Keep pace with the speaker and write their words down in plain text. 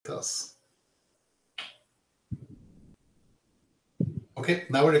us. Okay,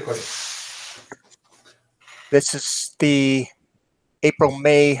 now we're recording. This is the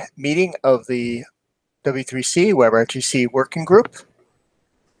April-May meeting of the W3C WEBRTC Working Group.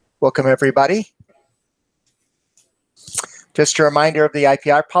 Welcome, everybody. Just a reminder of the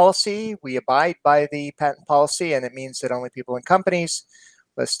IPR policy. We abide by the patent policy, and it means that only people and companies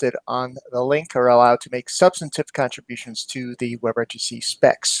listed on the link are allowed to make substantive contributions to the WEBRTC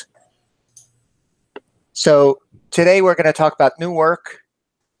specs. So today we're going to talk about new work.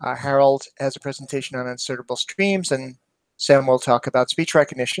 Harold has a presentation on insertable streams, and Sam will talk about speech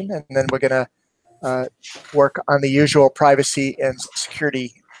recognition, and then we're going to work on the usual privacy and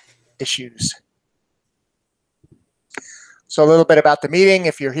security issues. So a little bit about the meeting.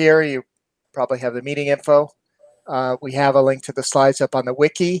 If you're here, you probably have the meeting info. We have a link to the slides up on the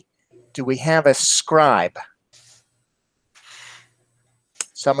wiki. Do we have a scribe?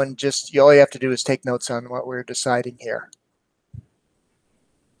 Someone just, all you have to do is take notes on what we're deciding here.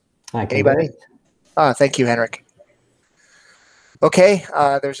 Anybody? Thank you, Henrik. Okay,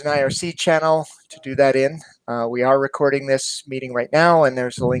 there's an IRC channel to do that in. We are recording this meeting right now, and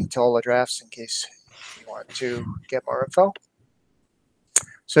there's a link to all the drafts in case you want to get more info.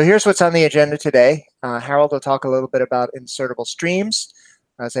 So here's what's on the agenda today. Harold will talk a little bit about insertable streams.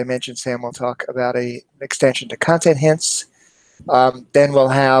 As I mentioned, Sam will talk about an extension to content hints. Then we'll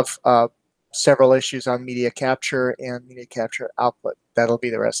have several issues on media capture and media capture output. That'll be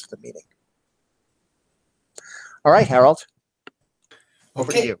the rest of the meeting. All right, Harold,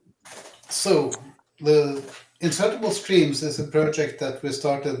 over to you. So the insertable streams is a project that we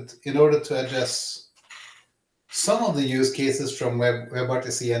started in order to address some of the use cases from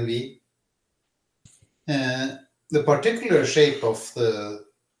WEBRTC NV. The particular shape of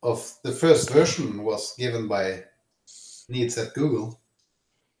the first version was given by needs at Google,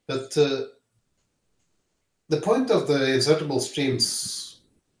 but the point of the insertable streams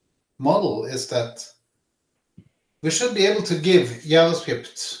model is that we should be able to give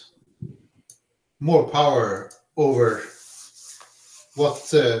JavaScript more power over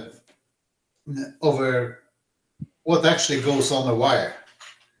what actually goes on a wire.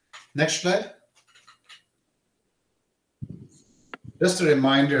 Next slide. Just a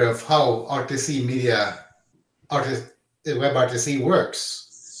reminder of how WebRTC works.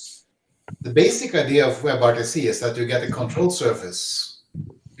 The basic idea of WebRTC is that you get a control surface.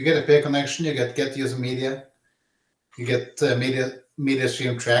 You get a peer connection, you get user media, you get media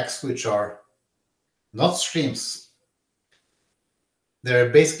stream tracks, which are not streams. They're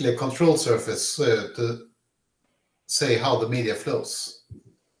basically a control surface to say how the media flows.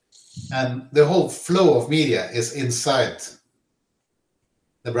 And the whole flow of media is inside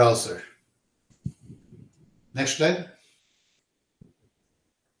the browser. Next slide.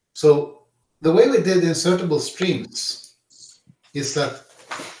 So the way we did insertable streams is that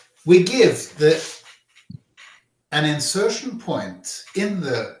we give an insertion point in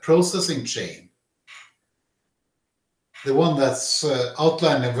the processing chain, the one that's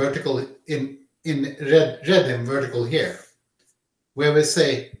outlined in vertical in red in vertical here, where we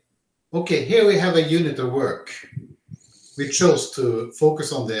say, okay, here we have a unit of work. We chose to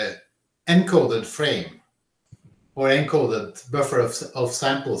focus on the encoded frame or encoded buffer of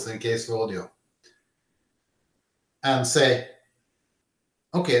samples in case of audio, and say,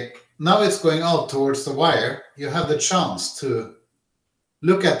 okay, now it's going out towards the wire. You have the chance to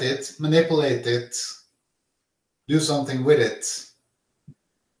look at it, manipulate it, do something with it,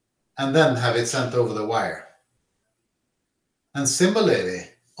 and then have it sent over the wire. And similarly,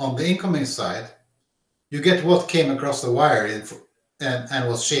 on the incoming side, you get what came across the wire and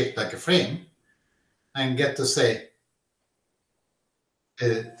was shaped like a frame, and get to say,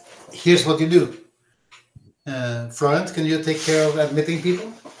 here's what you do. Florent, can you take care of admitting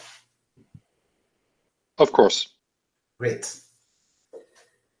people? Of course. Great.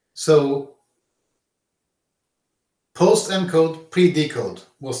 So post-encode, pre-decode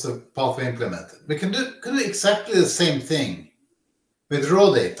was the pathway implemented. We can do exactly the same thing with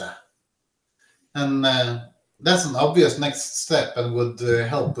raw data. And that's an obvious next step and would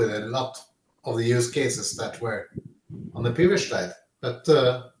help with a lot of the use cases that were on the previous slide. But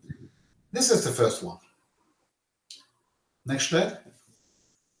this is the first one. Next slide.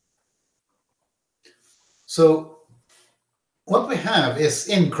 So what we have is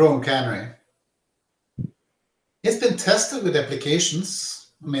in Chrome Canary. It's been tested with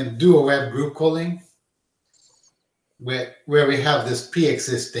applications. I mean, Duo Web group calling, where we have this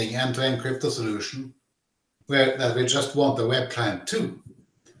pre-existing end-to-end crypto solution, that we just want the web client too.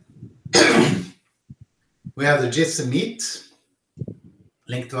 We have the Jitsi Meet,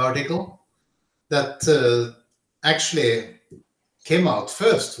 link to article that actually came out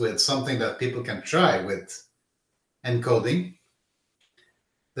first with something that people can try with encoding.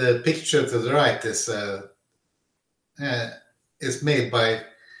 The picture to the right is made by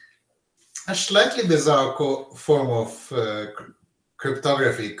a slightly bizarre form of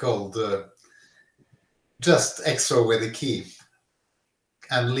cryptography called just XOR with a key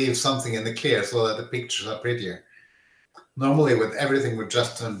and leave something in the clear so that the pictures are prettier. Normally, with everything would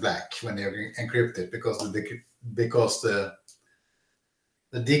just turn black when you encrypt it because the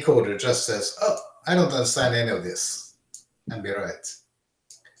decoder just says, "Oh, I don't understand any of this," and be right.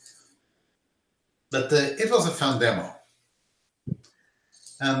 But it was a fun demo.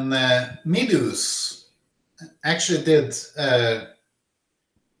 And Midus actually did a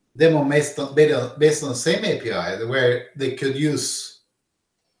demo based on the same API, where they could use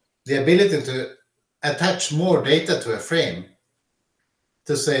the ability to attach more data to a frame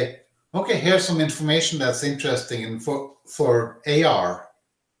to say, okay, here's some information that's interesting for AR,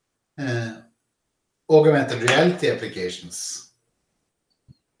 augmented reality applications,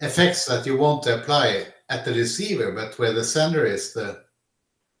 effects that you want to apply at the receiver, but where the sender is the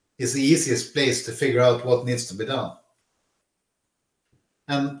easiest place to figure out what needs to be done.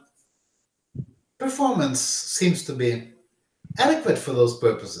 And performance seems to be adequate for those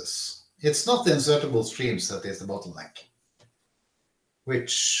purposes. It's not the insertable streams that is the bottleneck,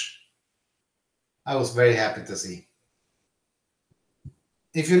 which I was very happy to see.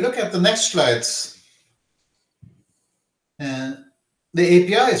 If you look at the next slides, the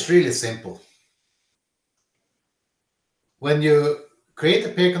API is really simple. When you create a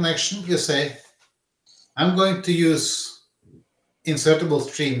peer connection, you say, I'm going to use insertable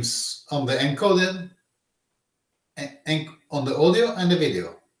streams on the encoded, on the audio and the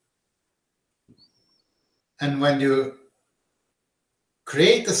video. And when you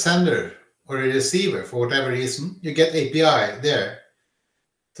create a sender or a receiver for whatever reason, you get API there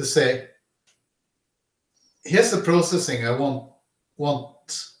to say, here's the processing I want.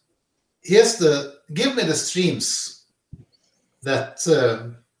 Give me the streams that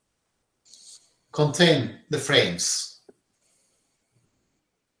contain the frames.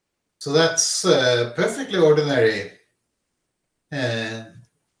 So that's perfectly ordinary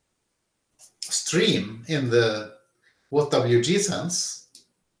stream in the WG sense,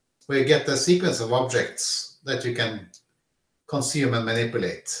 where you get a sequence of objects that you can consume and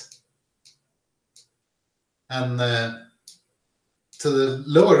manipulate. And to the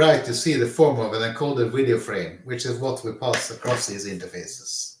lower right, you see the form of an encoded video frame, which is what we pass across these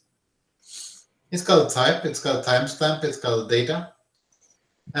interfaces. It's got a type, it's got a timestamp, it's got a data.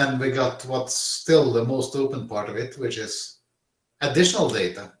 And we got what's still the most open part of it, which is additional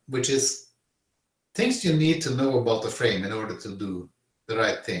data, which is things you need to know about the frame in order to do the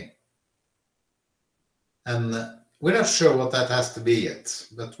right thing. And we're not sure what that has to be yet,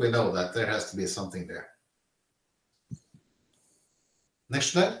 but we know that there has to be something there.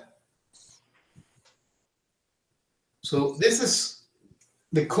 Next slide. So this is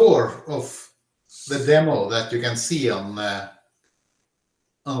the core of the demo that you can see on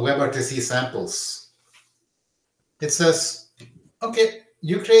WebRTC samples. It says, okay,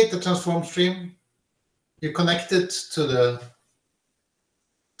 you create the transform stream, you connect it to the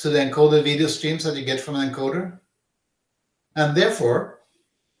encoded video streams that you get from an encoder, and therefore,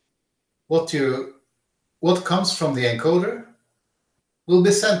 what comes from the encoder will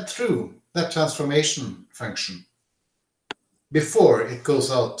be sent through that transformation function before it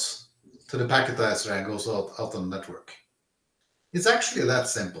goes out to the packetizer and goes out on the network. It's actually that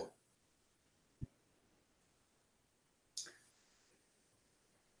simple.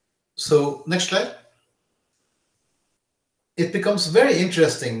 So next slide. It becomes very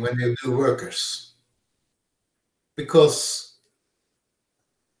interesting when you do workers, because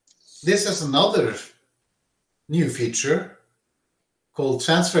this is another new feature called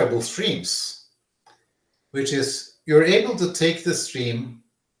transferable streams, which is you're able to take the stream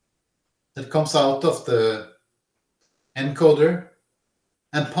that comes out of the encoder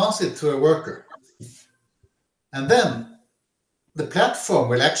and pass it to a worker. And then the platform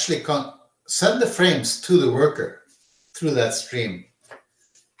will actually send the frames to the worker through that stream.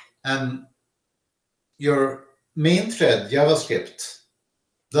 And your main thread, JavaScript,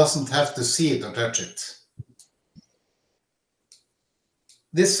 doesn't have to see it or touch it.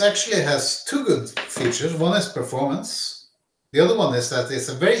 This actually has two good features. One is performance. The other one is that it's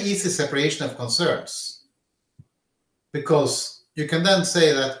a very easy separation of concerns, because you can then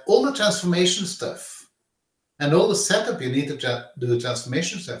say that all the transformation stuff and all the setup you need to do the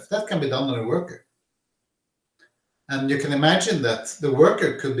transformation stuff, that can be done on a worker. And you can imagine that the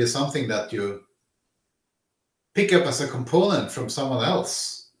worker could be something that you pick up as a component from someone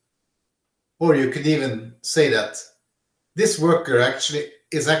else. Or you could even say that this worker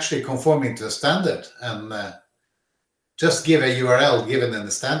is actually conforming to a standard and just give a URL given in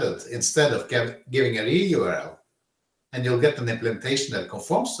the standard instead of giving a real URL. And you'll get an implementation that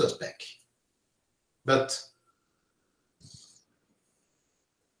conforms to a spec. But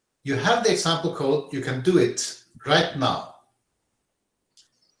you have the example code, you can do it right now.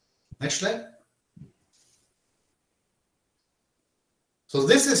 Next slide. So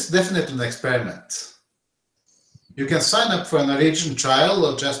this is definitely an experiment. You can sign up for an Norwegian trial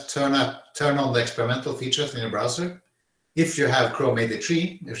or just turn on the experimental features in your browser if you have Chrome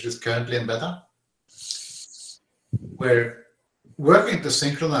 83, which is currently in beta. We're working to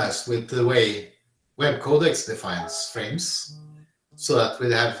synchronize with the way Web Codex defines frames so that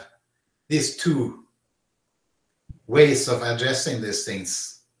we have these two ways of addressing these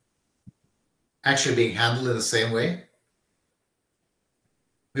things actually being handled in the same way.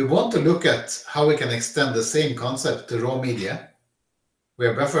 We want to look at how we can extend the same concept to raw media,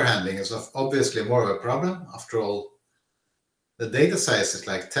 where buffer handling is obviously more of a problem. After all, the data size is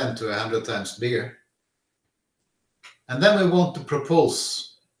like 10 to 100 times bigger. And then we want to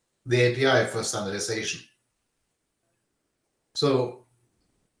propose the API for standardization. So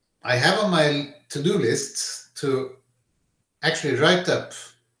I have on my to-do list to actually write up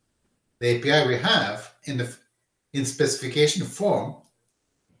the API we have in specification form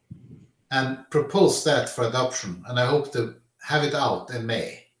and propose that for adoption. And I hope to have it out in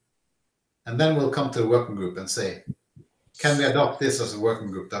May. And then we'll come to the working group and say, can we adopt this as a working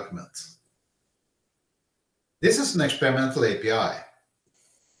group document? This is an experimental API.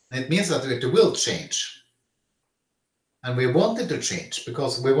 And it means that it will change. And we want it to change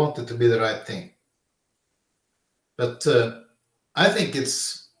because we want it to be the right thing. But I think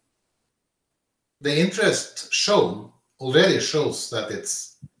it's the interest shown already shows that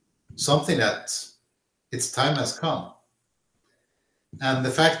it's something that its time has come. And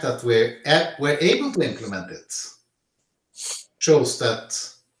the fact that we're able to implement it shows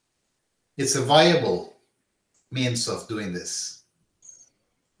that it's a viable means of doing this.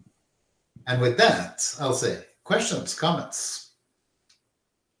 And with that, I'll say questions, comments.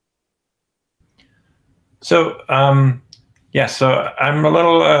 So, so I'm a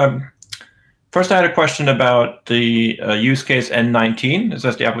little, first I had a question about the use case N19. It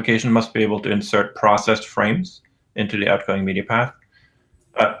says the application must be able to insert processed frames into the outgoing media path.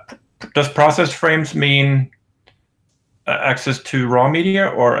 Does processed frames mean access to raw media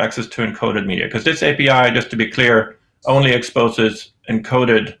or access to encoded media? Because this API, just to be clear, only exposes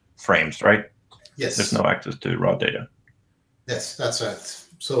encoded frames, right? Yes. There's no access to raw data. Yes, that's right.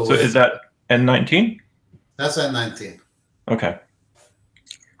 So is that N19? That's N19. Okay.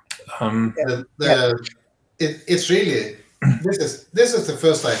 It's really this is the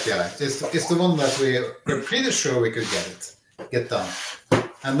first API. It's the one that we're pretty sure we could get done,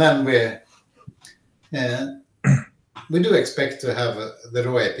 and then we do expect to have the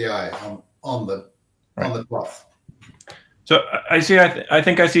raw API on the path. So I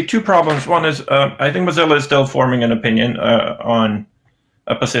think I see two problems. One is I think Mozilla is still forming an opinion on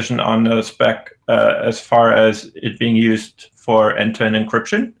a position on the spec as far as it being used for end-to-end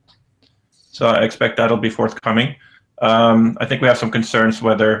encryption. So I expect that'll be forthcoming. I think we have some concerns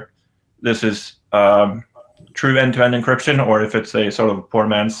whether this is true end-to-end encryption or if it's a sort of poor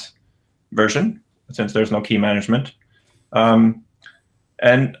man's version, since there's no key management. And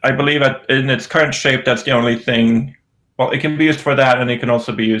I believe that in its current shape, that's the only thing. Well, it can be used for that, and it can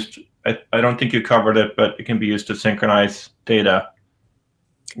also be used. I don't think you covered it, but it can be used to synchronize data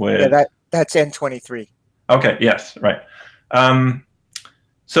with. Yeah, that's N23. Okay. Yes. Right.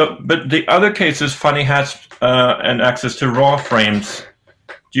 But the other cases, funny hats and access to raw frames.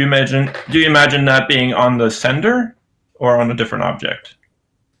 Do you imagine that being on the sender or on a different object?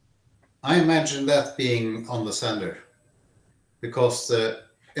 I imagine that being on the sender, because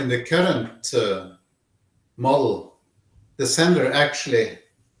in the current model, the sender actually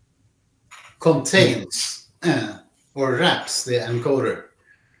contains or wraps the encoder,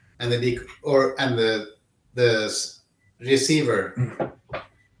 and the receiver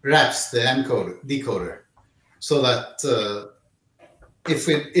wraps the decoder, so that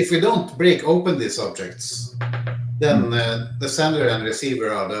if we don't break open these objects, then the sender and receiver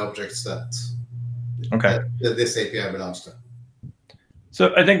are the objects that this API belongs to.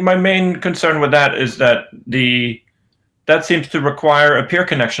 So I think my main concern with that is that that seems to require a peer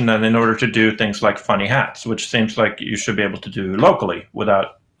connection then in order to do things like funny hats, which seems like you should be able to do locally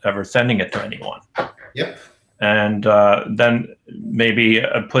without ever sending it to anyone. Yep. and then maybe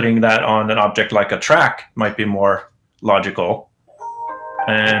putting that on an object like a track might be more logical.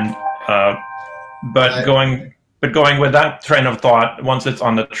 And but going with that train of thought, once it's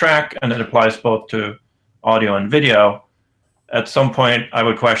on the track and it applies both to audio and video, at some point I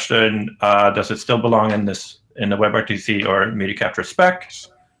would question: does it still belong in the WebRTC or media capture spec,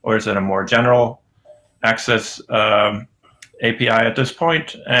 or is it a more general access API at this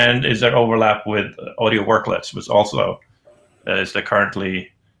point? And is there overlap with audio worklets, which also is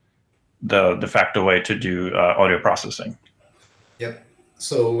currently the de facto way to do audio processing? Yep.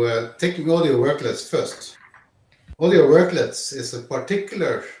 So taking audio worklets first. Audio worklets is a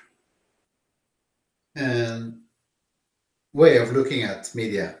particular way of looking at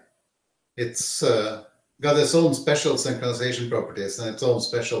media. It's got its own special synchronization properties and its own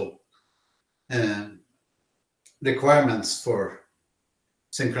special requirements for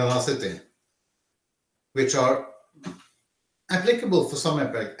synchronicity, which are applicable for some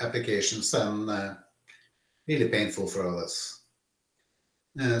applications and really painful for others.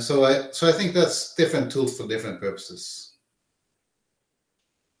 So I think that's different tools for different purposes.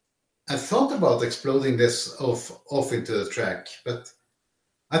 I thought about exploding this off into the track, but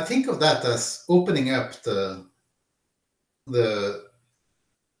I think of that as opening up the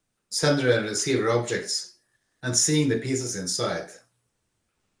sender and receiver objects and seeing the pieces inside.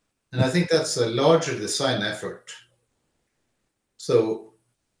 And I think that's a larger design effort. So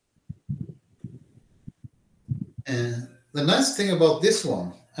the nice thing about this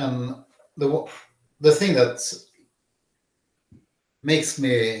one, and the thing that makes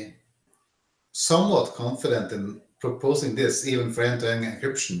me somewhat confident in proposing this even for end-to-end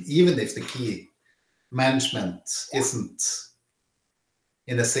encryption, even if the key management isn't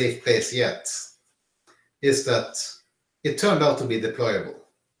in a safe place yet, is that it turned out to be deployable.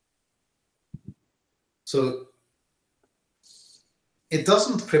 So it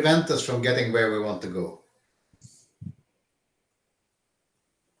doesn't prevent us from getting where we want to go.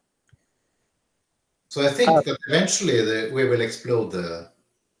 So I think that eventually we will explode the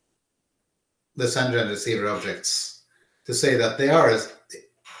sender and receiver objects to say that they are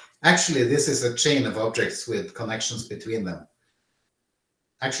actually, this is a chain of objects with connections between them.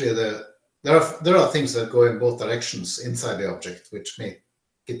 Actually, there are things that go in both directions inside the object, which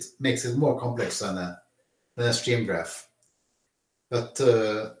makes it more complex than a stream graph. But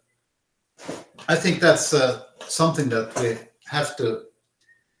I think that's something that we have to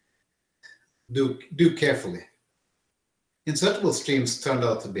do carefully. Insertable streams turned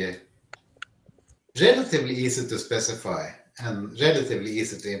out to be relatively easy to specify and relatively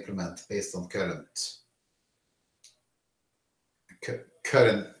easy to implement based on current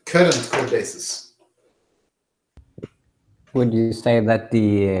code bases. Would you say that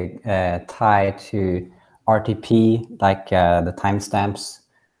the tie to RTP, like the timestamps,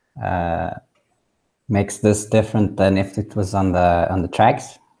 makes this different than if it was on the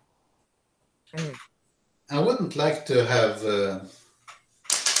tracks? I wouldn't like to have.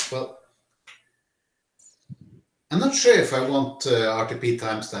 Well, I'm not sure if I want RTP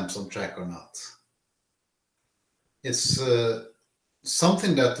timestamps on track or not. It's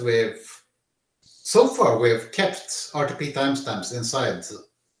something that so far we've kept RTP timestamps inside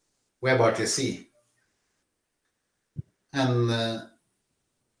WebRTC. And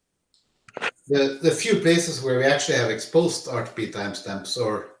the few places where we actually have exposed RTP timestamps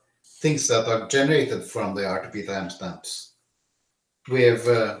or things that are generated from the RTP timestamps, we have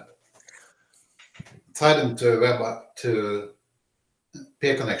tied them to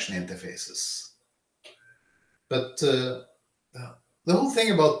peer connection interfaces. But the whole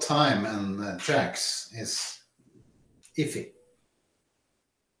thing about time and tracks is iffy.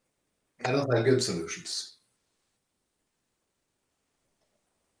 I don't have good solutions.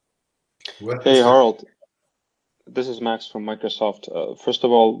 Hey, Harald. This is Max from Microsoft. First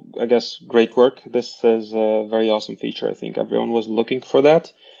of all, I guess great work. This is a very awesome feature. I think everyone was looking for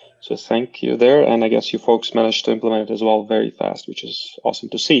that. So thank you there. And I guess you folks managed to implement it as well very fast, which is awesome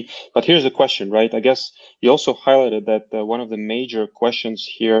to see. But here's the question, right? I guess you also highlighted that one of the major questions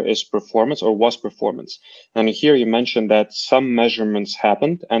here is performance, or was performance. And here you mentioned that some measurements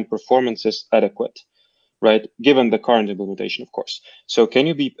happened and performance is adequate, right? Given the current implementation, of course. So can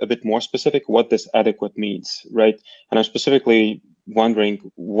you be a bit more specific what this adequate means, right? And I'm specifically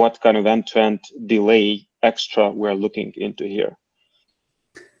wondering what kind of end-to-end delay extra we're looking into here.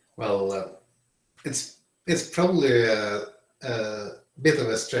 Well, it's probably a bit of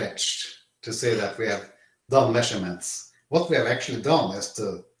a stretch to say that we have done measurements. What we have actually done is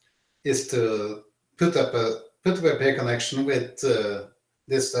to put up a peer connection with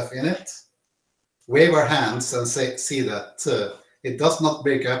this stuff in it, wave our hands and see that it does not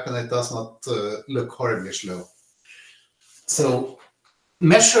break up and it does not look horribly slow. So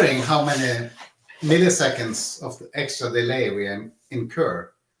measuring how many milliseconds of extra delay we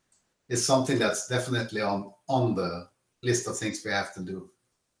incur is something that's definitely on the list of things we have to do.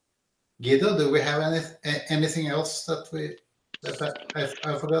 Guido, do we have anything else that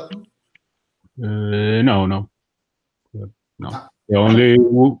I've forgotten? No.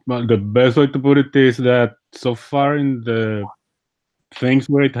 The best way to put it is that so far in the things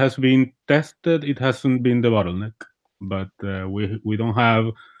where it has been tested, it hasn't been the bottleneck. But we don't have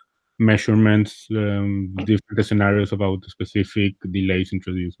measurements, different scenarios about the specific delays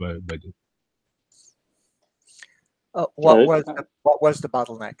introduced by this. What was the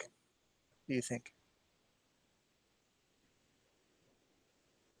bottleneck, do you think?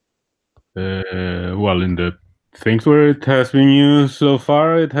 Well, in the things where it has been used so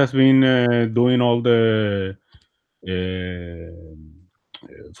far, it has been doing all the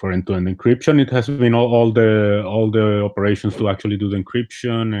for end-to-end encryption. It has been all the operations to actually do the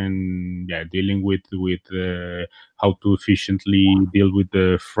encryption, and dealing with how to efficiently deal with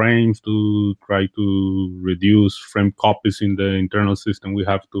the frames to try to reduce frame copies in the internal system. We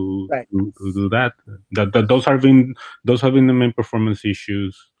have to do that. Those have been the main performance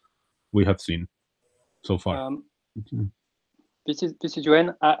issues we have seen so far. This is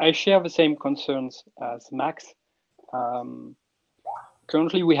Joanne. I share the same concerns as Max.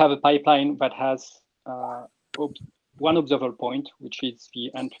 Currently, we have a pipeline that has one observable point, which is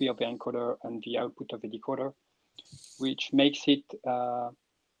the entry of the encoder and the output of the decoder, which makes it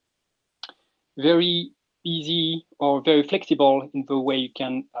very easy or very flexible in the way you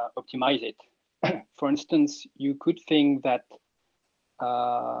can optimize it. For instance, you could think that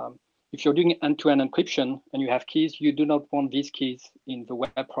if you're doing end-to-end encryption and you have keys, you do not want these keys in the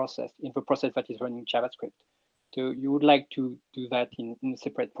web process, in the process that is running JavaScript. So you would like to do that in a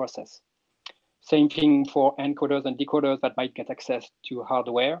separate process. Same thing for encoders and decoders that might get access to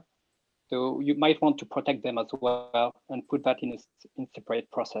hardware. So you might want to protect them as well and put that in a separate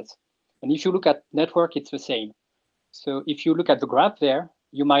process. And if you look at network, it's the same. So if you look at the graph there,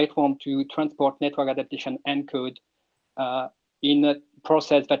 you might want to transport network adaptation encode in a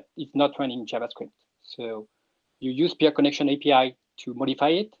process that is not running JavaScript. So you use peer connection API to modify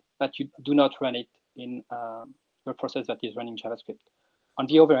it, but you do not run it in the process that is running JavaScript. On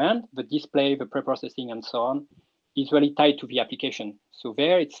the other hand, the display, the preprocessing, and so on is really tied to the application. So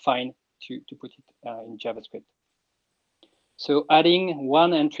there, it's fine to put it in JavaScript. So adding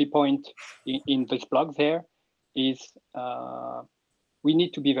one entry point in this block there is, we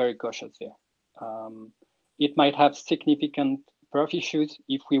need to be very cautious there. It might have significant perf issues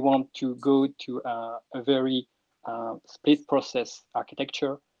if we want to go to a very split process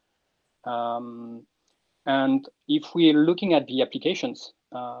architecture. And if we're looking at the applications,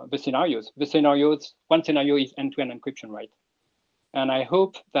 the scenarios, one scenario is end-to-end encryption, right? And I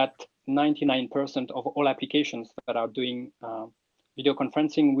hope that 99% of all applications that are doing video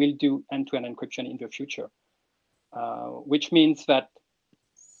conferencing will do end-to-end encryption in the future, which means that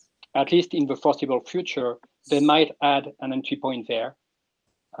at least in the foreseeable future, they might add an entry point there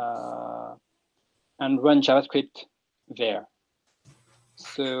and run JavaScript there.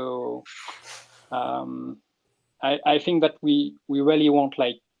 So I think that we really want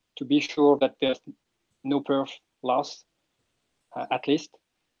to be sure that there's no perf loss, at least.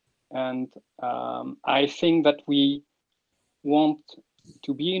 And I think that we want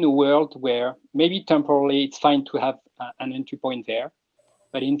to be in a world where maybe temporarily it's fine to have an entry point there,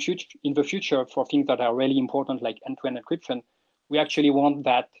 but in the future, for things that are really important, like end-to-end encryption, we actually want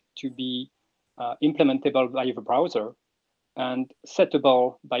that to be implementable by the browser and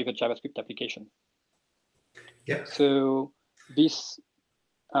settable by the JavaScript application. Yeah. So this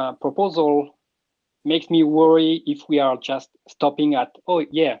proposal makes me worry if we are just stopping at, oh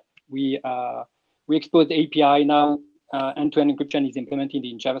yeah, we expose the API now, end-to-end encryption is implemented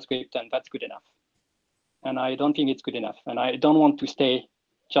in JavaScript, and that's good enough. And I don't think it's good enough. And I don't want to stay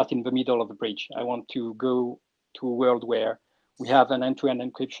just in the middle of the bridge. I want to go to a world where we have an end-to-end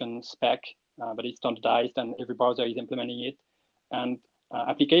encryption spec, but it's standardized and every browser is implementing it. And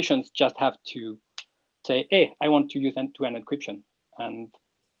applications just have to say, hey, I want to use end-to-end encryption. And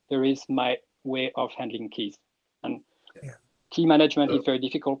there is my way of handling keys. And key management is very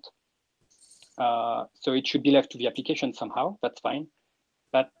difficult. So it should be left to the application somehow, that's fine.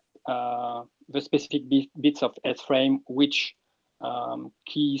 But the specific bits of S-frame, which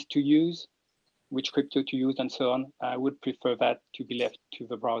keys to use, which crypto to use, and so on, I would prefer that to be left to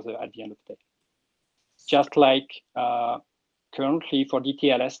the browser at the end of the day. Just like currently for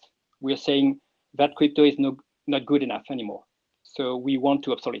DTLS, we're saying that crypto is not good enough anymore. So we want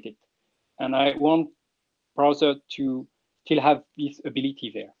to obsolete it. And I want browser to still have this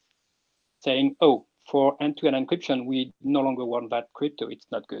ability there, saying, oh, for end-to-end encryption, we no longer want that crypto, it's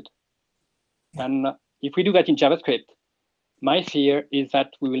not good. And if we do that in JavaScript, my fear is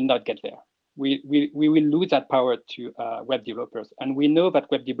that we will not get there. We will lose that power to web developers. And we know that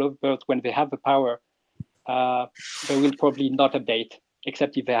web developers, when they have the power, they will probably not update,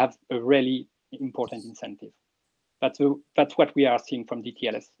 except if they have a really important incentive. That's what we are seeing from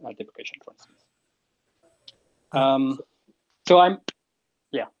DTLS deprecation, for instance. So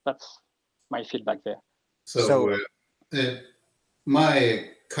that's my feedback there. So my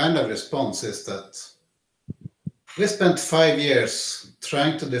kind of response is that we spent 5 years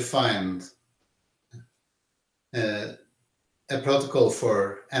trying to define a protocol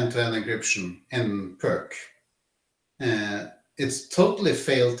for end-to-end encryption in PERC. It's totally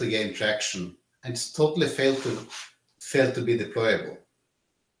failed to gain traction. It's totally failed to be deployable.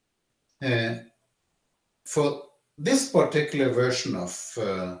 For this particular version of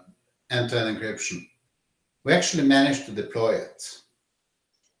end-to-end encryption, we actually managed to deploy it.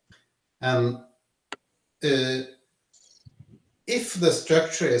 And if the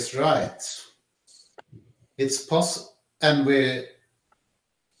structure is right, it's possible, and we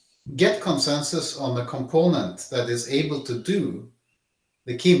get consensus on the component that is able to do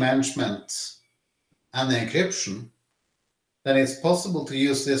the key management and the encryption, then it's possible to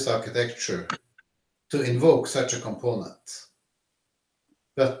use this architecture to invoke such a component.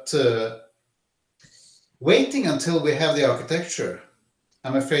 But waiting until we have the architecture,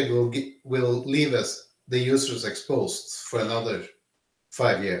 I'm afraid will leave us, the users, exposed for another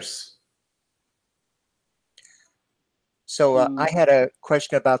 5 years. So I had a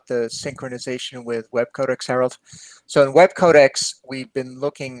question about the synchronization with web codecs, Harold. So in web codecs, we've been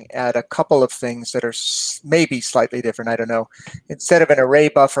looking at a couple of things that are maybe slightly different. I don't know. Instead of an array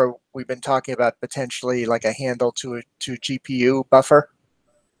buffer, we've been talking about potentially like a handle to GPU buffer,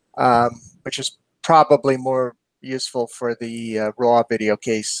 which is probably more useful for the raw video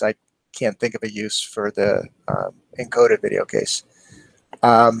case. I can't think of a use for the encoded video case.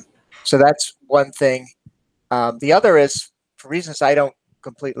 So that's one thing. The other is, for reasons I don't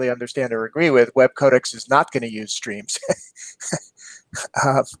completely understand or agree with, web codecs is not going to use streams.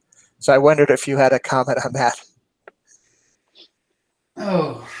 So I wondered if you had a comment on that.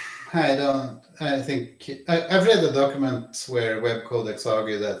 Oh, I think I've read the document where web codecs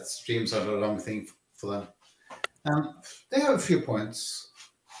argue that streams are the wrong thing for them. They have a few points.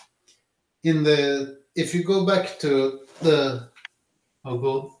 If you go back to I'll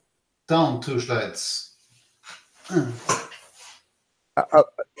go down 2 slides.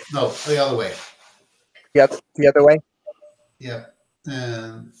 No, the other way. Yep, the other way. Yeah.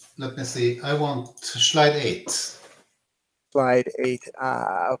 Let me see. I want slide 8. Slide 8.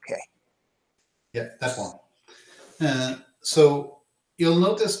 Okay. Yeah, that one. So you'll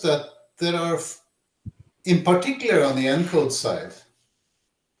notice that there are, in particular on the encode side,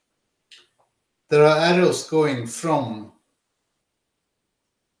 there are arrows going from,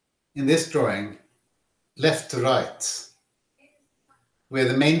 in this drawing, left to right, where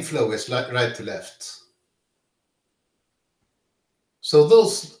the main flow is right to left. So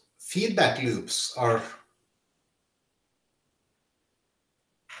those feedback loops are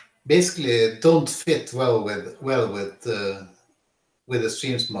basically don't fit well with the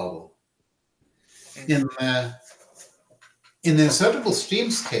streams model. In the insertable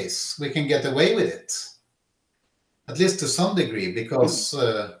streams case, we can get away with it, at least to some degree, because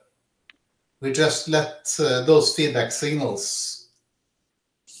we just let those feedback signals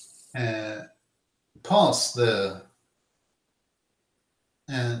pass the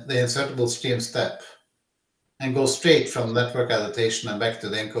insertable stream step and go straight from network adaptation and back to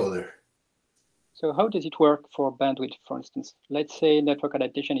the encoder. So how does it work for bandwidth, for instance? Let's say network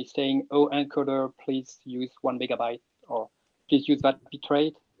adaptation is saying, oh, encoder, please use 1 megabyte, or please use that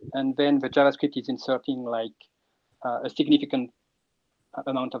bitrate. And then the JavaScript is inserting like a significant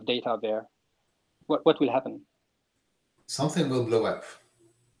amount of data there. What will happen? Something will blow up.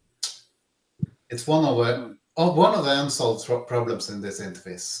 It's one of the unsolved problems in this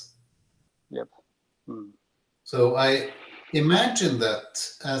interface. Yep. So I imagine that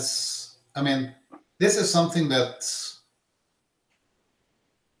this is something that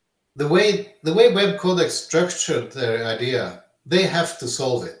the way web codecs structured their idea, they have to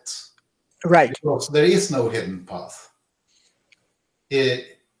solve it. Right. Because there is no hidden path.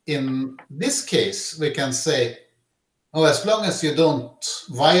 In this case, we can say, oh, as long as you don't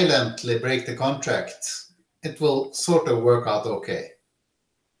violently break the contract, it will sort of work out okay.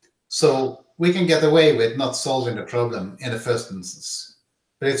 So we can get away with not solving the problem in the first instance.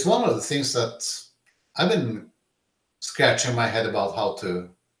 But it's one of the things that I've been scratching my head about how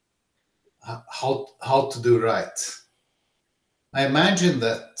to do right. I imagine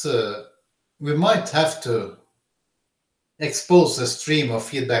that we might have to expose a stream of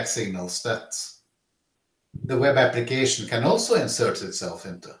feedback signals that the web application can also insert itself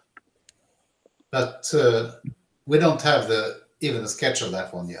into. But we don't have even a sketch of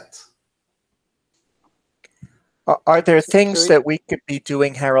that one yet. Are there things that we could be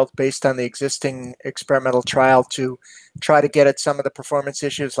doing, Harold, based on the existing experimental trial to try to get at some of the performance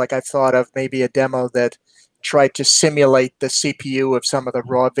issues? Like I thought of maybe a demo that tried to simulate the CPU of some of the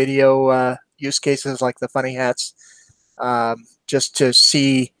raw video use cases like the funny hats, just to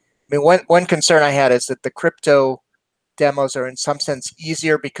see. I mean, one concern I had is that the crypto demos are in some sense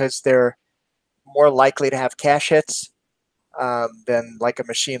easier because they're more likely to have cache hits than like a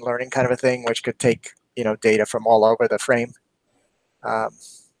machine learning kind of a thing, which could take data from all over the frame.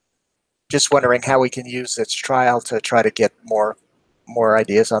 Just wondering how we can use this trial to try to get more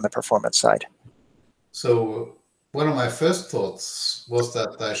ideas on the performance side. So one of my first thoughts was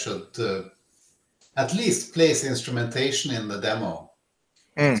that I should at least place instrumentation in the demo,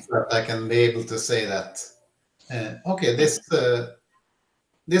 so that I can be able to say that, okay, this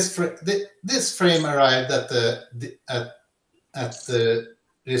frame arrived at the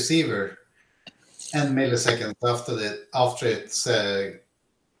receiver n milliseconds after it's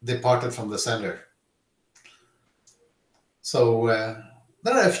departed from the sender. So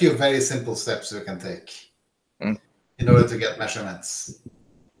there are a few very simple steps we can take in order to get measurements.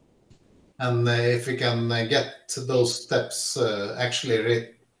 And if we can get those steps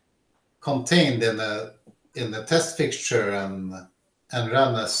actually contained in the test fixture and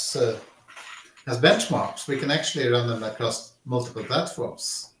run as benchmarks, we can actually run them across multiple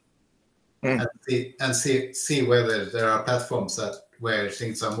platforms and see whether there are platforms where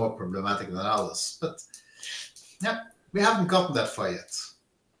things are more problematic than others. But yeah, we haven't gotten that far yet.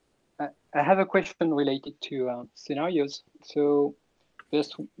 I have a question related to scenarios. So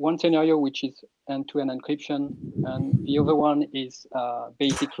there's one scenario which is end-to-end encryption, and the other one is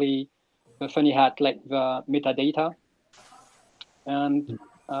basically the funny hat, like the metadata. And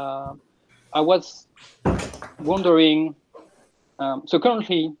I was wondering, so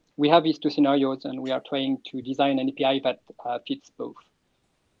currently we have these two scenarios and we are trying to design an API that fits both.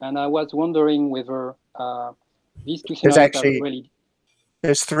 And I was wondering whether these two scenarios are really...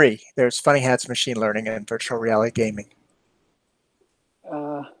 There's three. There's funny hats, machine learning, and virtual reality gaming.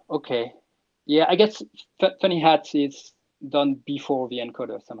 Okay. Yeah, I guess funny hats is done before the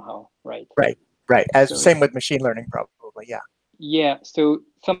encoder somehow, right? Right. Same with machine learning, probably, yeah. Yeah, so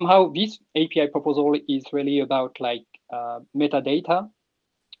somehow this API proposal is really about like metadata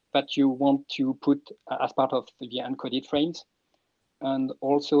that you want to put as part of the encoded frames, and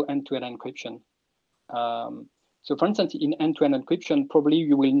also end-to-end encryption. So for instance, in end-to-end encryption, probably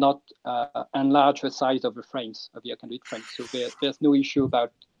you will not enlarge the size of the frames, of the encoded frames. So there's no issue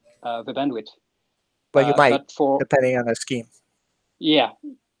about the bandwidth. But you might, depending on the scheme. Yeah,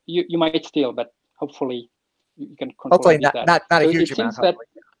 you might still, but hopefully you can control hopefully that. not a huge amount. That,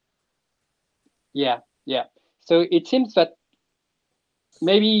 yeah. So it seems that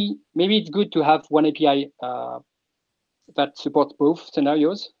maybe it's good to have one API that supports both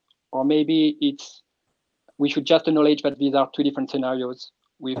scenarios, or maybe we should just acknowledge that these are two different scenarios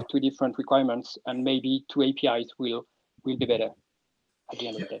with two different requirements, and maybe two APIs will be better at the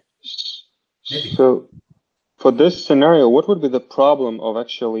end of the day. So for this scenario, what would be the problem of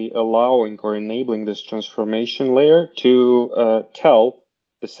actually allowing or enabling this transformation layer to tell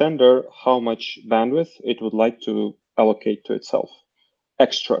the sender how much bandwidth it would like to allocate to itself,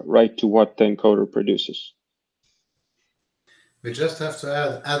 extra, right, to what the encoder produces? We just have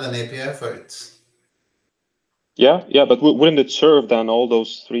to add an API for it. Yeah, but wouldn't it serve then all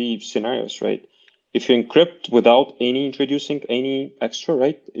those three scenarios, right? If you encrypt without introducing any extra,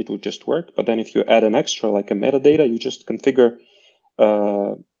 right, it would just work. But then if you add an extra, like a metadata, you just configure,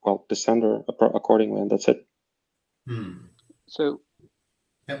 the sender accordingly, and that's it. So,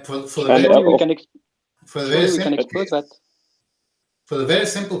 for the very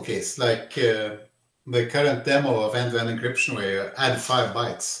simple case, like the current demo of end-to-end encryption, where you add 5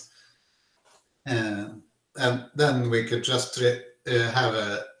 bytes, and then we could just have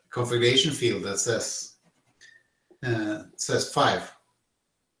a configuration field that says 5.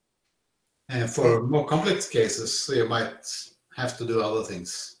 And for more complex cases, you might have to do other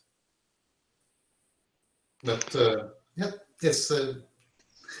things. But yeah,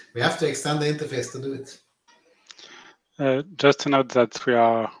 we have to extend the interface to do it. Just to note that we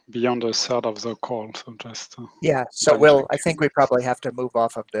are beyond a third of the call, so just yeah. So I think we probably have to move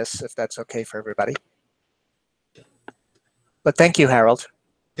off of this if that's okay for everybody. But thank you, Harold.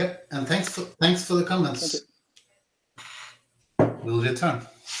 Yep, and thanks for the comments. We'll return.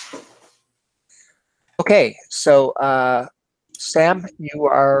 Okay, so Sam,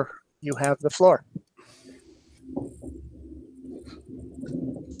 you have the floor.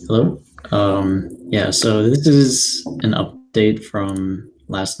 Hello. Yeah, so this is an update from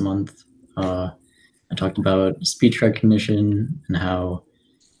last month. I talked about speech recognition and how,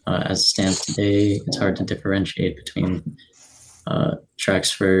 as it stands today, it's hard to differentiate between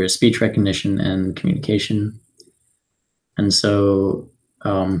tracks for speech recognition and communication. And so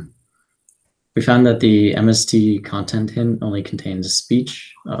we found that the MST content hint only contains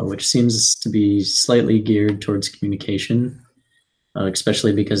speech, which seems to be slightly geared towards communication,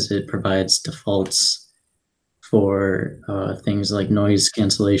 especially because it provides defaults for things like noise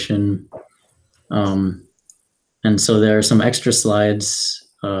cancellation. And so there are some extra slides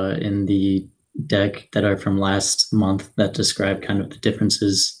in the deck that are from last month that describe kind of the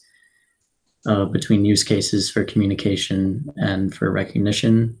differences between use cases for communication and for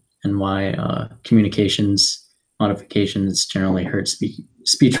recognition, and why communications modifications generally hurt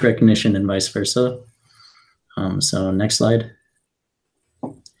speech recognition and vice versa. So next slide.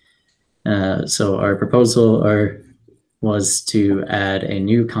 So our proposal was to add a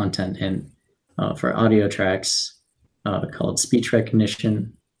new content hint for audio tracks called speech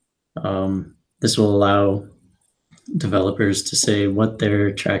recognition. This will allow developers to say what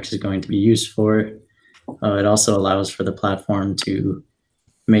their tracks is going to be used for. It also allows for the platform to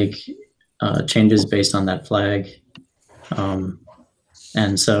make changes based on that flag.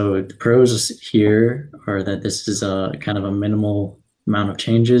 And so the pros here are that this is a kind of a minimal amount of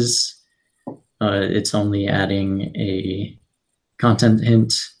changes. It's only adding a content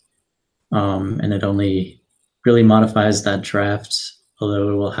hint, and it only really modifies that draft, although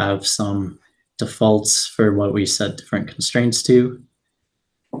it will have some defaults for what we set different constraints to.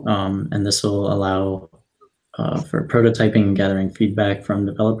 And this will allow for prototyping and gathering feedback from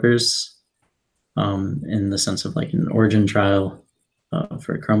developers in the sense of like an origin trial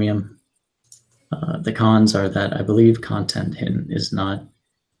for Chromium. The cons are that I believe content hint is not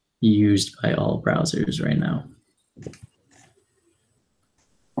used by all browsers right now.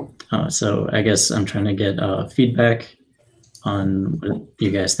 So I guess I'm trying to get feedback on what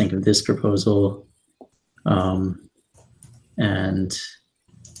you guys think of this proposal. And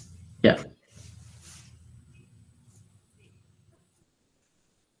yeah.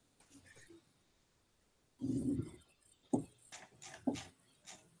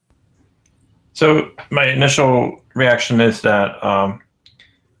 So my initial reaction is that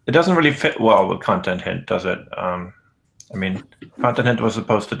it doesn't really fit well with content hint, does it? I mean, content hint was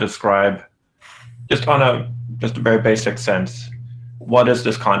supposed to describe, just a very basic sense, what is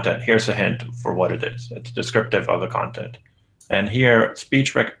this content? Here's a hint for what it is. It's descriptive of the content. And here,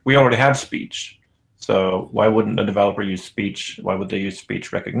 we already have speech. So why wouldn't a developer use speech? Why would they use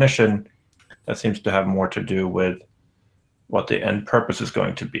speech recognition? That seems to have more to do with what the end purpose is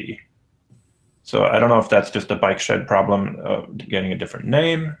going to be. So I don't know if that's just a bike shed problem of getting a different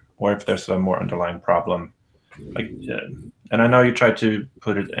name, or if there's a more underlying problem. And I know you tried to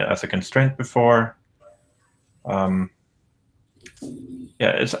put it as a constraint before. Yeah,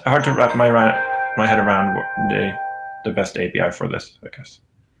 it's hard to wrap my head around the best API for this, I guess.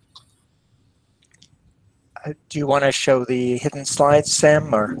 Do you want to show the hidden slides,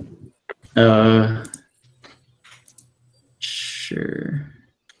 Sam, or? Sure.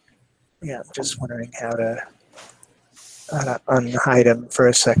 Yeah, I'm just wondering how to unhide them for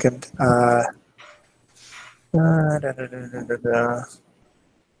a second.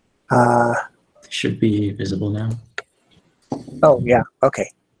 Should be visible now. Oh, yeah, okay.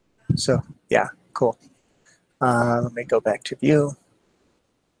 So, yeah, cool. Let me go back to view.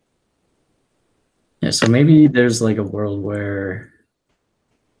 Yeah, so maybe there's like a world where,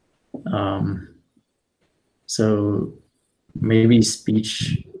 so maybe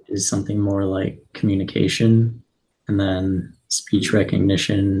speech is something more like communication, and then speech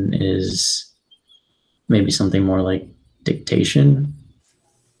recognition is maybe something more like dictation.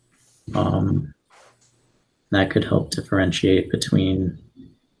 That could help differentiate between,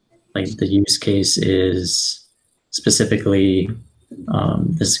 like, the use case is specifically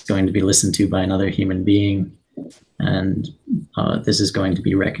this is going to be listened to by another human being, and this is going to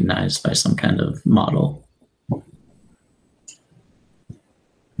be recognized by some kind of model.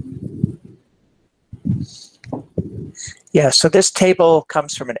 Yeah, so this table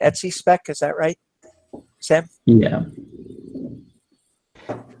comes from an Etsy spec, is that right, Sam? Yeah.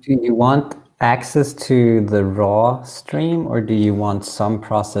 Do you want access to the raw stream, or do you want some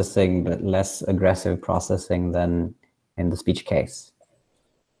processing but less aggressive processing than in the speech case?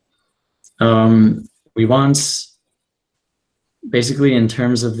 We want, basically, in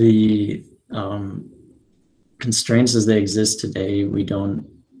terms of the constraints as they exist today, we don't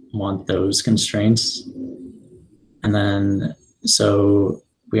want those constraints. And then, so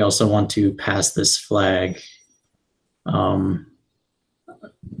we also want to pass this flag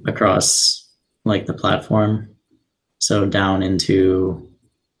across like the platform, so down into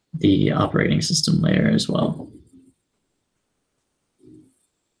the operating system layer as well.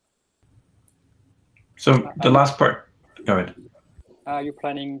 So the last part, go ahead. Are you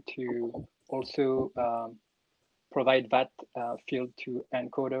planning to also provide that field to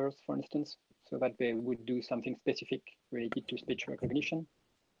encoders, for instance, so that they would do something specific related to speech recognition?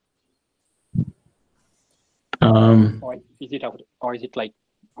 Or is it like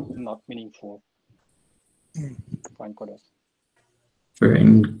not meaningful for encoders? For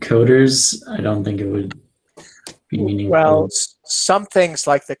encoders, I don't think it would be meaningful. Well, some things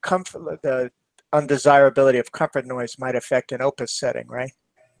like the undesirability of comfort noise might affect an opus setting, right?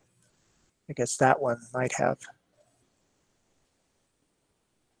 I guess that one might have.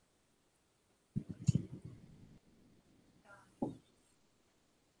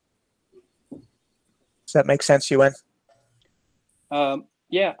 Does that make sense, Yuen?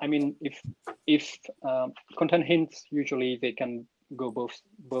 Yeah, I mean, if content hints, usually they can go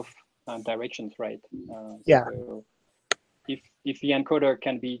both directions, right? Yeah. So if the encoder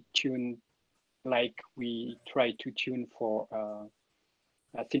can be tuned like we try to tune for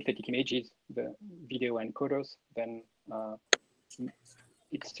synthetic images, the video encoders, then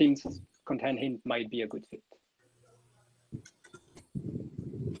it seems content hint might be a good fit.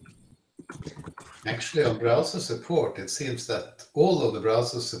 Actually, on browser support, it seems that all of the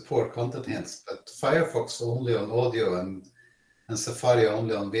browsers support content hints, but Firefox only on audio and Safari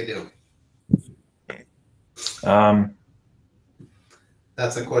only on video.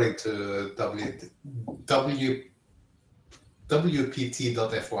 That's according to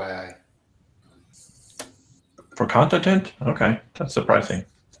WPT.FYI. For content hint? Okay, that's surprising.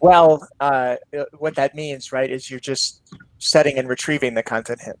 Well, what that means, right, is you're just setting and retrieving the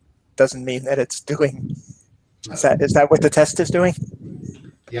content hint. Doesn't mean that it's doing. Is that what the test is doing?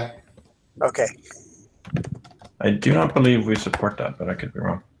 Yeah. Okay. I do not believe we support that, but I could be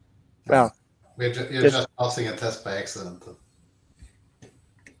wrong. Well, you're just passing a test by accident.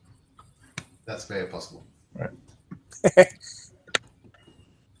 That's very possible. Right.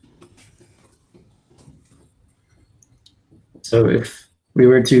 So if we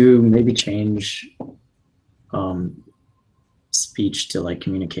were to maybe change speech to like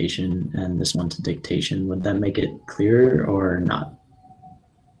communication and this one to dictation, would that make it clearer or not?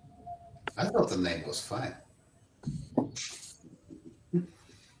 I thought the name was fine. I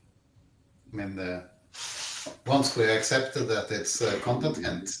mean, once we accepted that it's content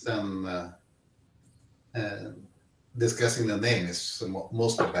hint, then discussing the name is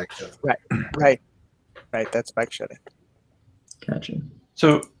mostly backshot. Right. That's backshotting. Gotcha.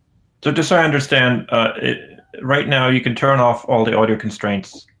 So just so I understand, right now you can turn off all the audio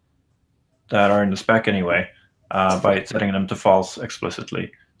constraints that are in the spec anyway by setting them to false explicitly.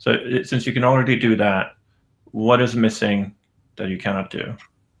 So since you can already do that, what is missing that you cannot do?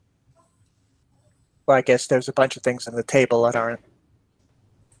 Well, I guess there's a bunch of things in the table that aren't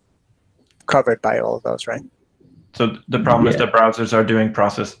covered by all of those, right? So the problem is that browsers are doing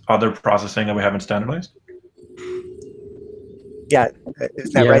other processing that we haven't standardized? Yeah,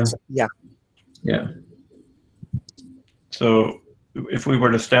 is that right? Yeah. Yeah. So if we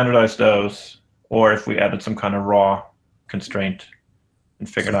were to standardize those, or if we added some kind of raw constraint and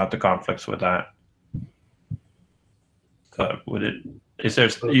figured out the conflicts with that, would it? Is there?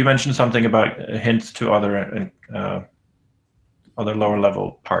 You mentioned something about hints to other lower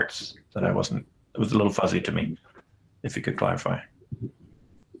level parts that I wasn't. It was a little fuzzy to me. If you could clarify.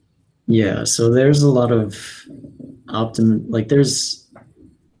 Yeah. So there's a lot of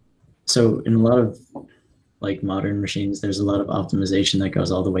so in a lot of like modern machines, there's a lot of optimization that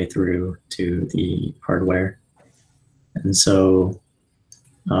goes all the way through to the hardware. And so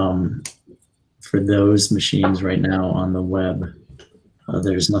for those machines right now on the web,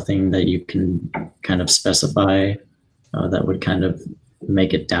 there's nothing that you can kind of specify that would kind of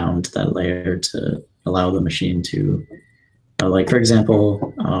make it down to that layer to allow the machine to, like, for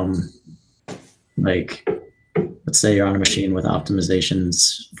example, like, let's say you're on a machine with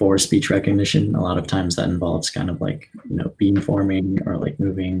optimizations for speech recognition. A lot of times that involves kind of like, beamforming or like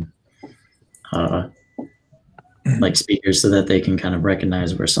moving like speakers so that they can kind of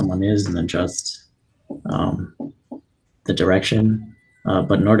recognize where someone is and adjust the direction.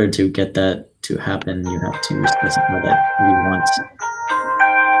 But in order to get that to happen, you have to specify that you want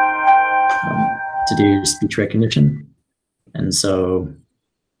to do speech recognition. And so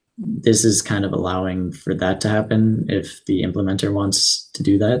this is kind of allowing for that to happen if the implementer wants to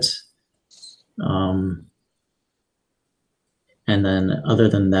do that. And then other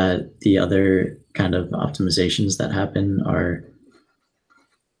than that, the other kind of optimizations that happen are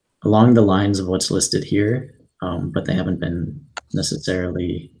along the lines of what's listed here, but they haven't been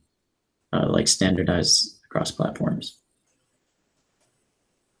necessarily like standardized across platforms.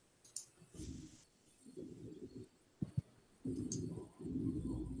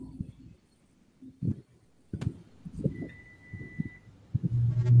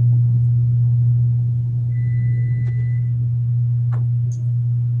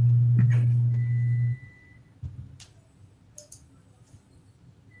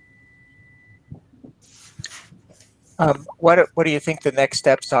 What do you think the next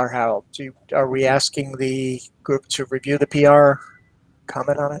steps are, Harold? Are we asking the group to review the PR,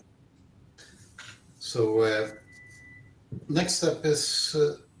 comment on it? So next step is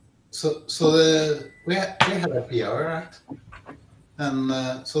we have a PR, right?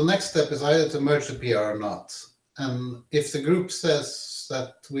 And so next step is either to merge the PR or not. And if the group says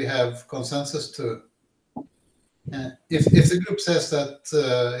that we have consensus to, if the group says that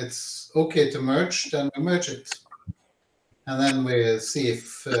it's okay to merge, then we merge it. And then we see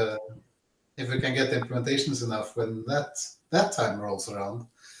if we can get implementations enough when that time rolls around.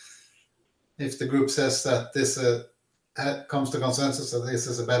 If the group says that this comes to consensus that this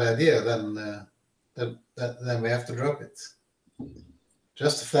is a bad idea, then we have to drop it.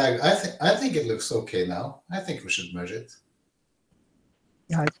 Just a flag. I think it looks okay now. I think we should merge it.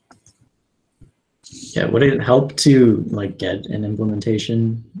 Yeah. Yeah. Would it help to like get an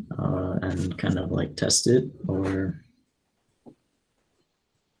implementation and kind of like test it, or?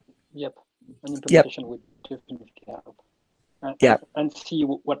 Yep, an implementation would definitely help. And see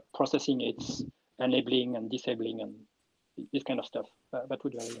what processing it's enabling and disabling and this kind of stuff. That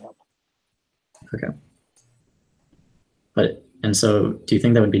would really help. Okay. And so do you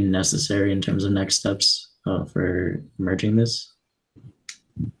think that would be necessary in terms of next steps for merging this?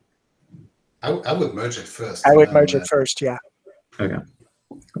 I would merge it first. I would merge it first, yeah. Okay.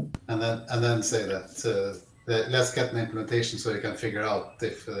 Cool. And then say that let's get an implementation so you can figure out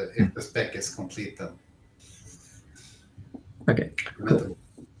if the spec is complete then. Okay. Cool.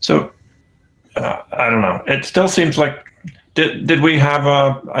 So I don't know. It still seems like did we have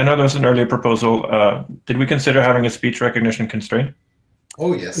I know there was an earlier proposal. Did we consider having a speech recognition constraint?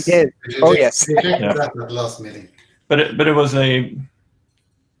 Oh yes. We did. Yes. We checked that at the last meeting. But it was a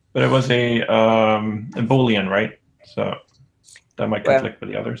Boolean, right? So that might conflict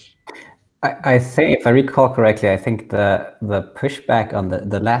with the others. I think, if I recall correctly, I think the pushback on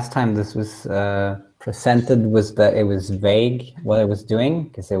the last time this was presented was that it was vague what it was doing,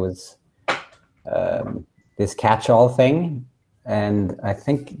 because it was this catch-all thing. And I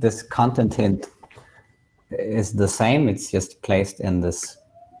think this content hint is the same. It's just placed in this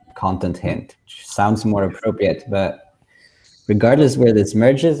content hint, which sounds more appropriate. But regardless where this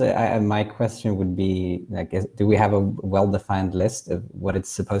merges, my question would be, like, do we have a well-defined list of what it's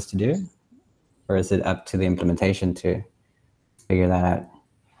supposed to do? Or is it up to the implementation to figure that out?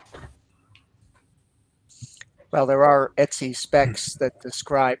 Well, there are Etsy specs that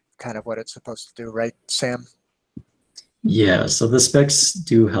describe kind of what it's supposed to do, right, Sam? Yeah, so the specs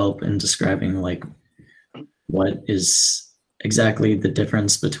do help in describing like what is exactly the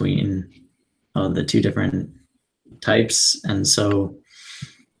difference between the two different types. And so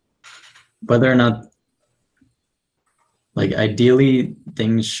whether or not, like, ideally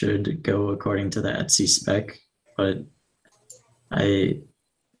things should go according to the Etsy spec, but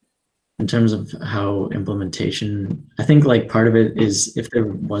in terms of how implementation, I think like part of it is if there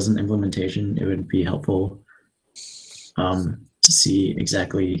wasn't implementation, it would be helpful to see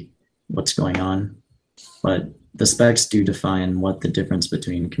exactly what's going on. But the specs do define what the difference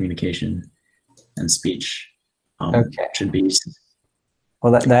between communication and speech should be.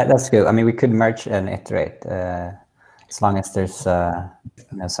 Well, that's good. I mean, we could merge and iterate as long as there's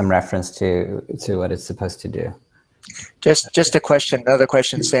some reference to what it's supposed to do. Just a question, another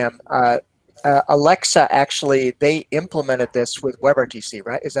question, Sam. Alexa, actually, they implemented this with WebRTC,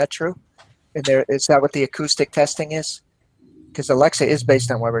 right? Is that true? And is that what the acoustic testing is? Because Alexa is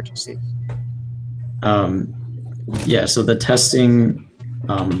based on WebRTC. Yeah, so the testing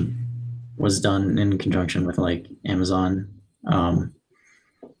was done in conjunction with like Amazon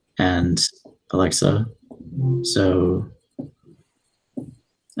and Alexa. So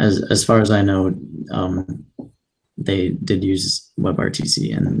as far as I know, they did use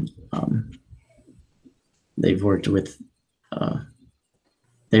WebRTC, and they've worked with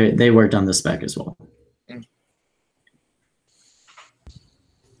they worked on the spec as well.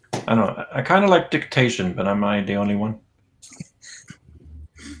 I don't know. I kind of like dictation, but am I the only one?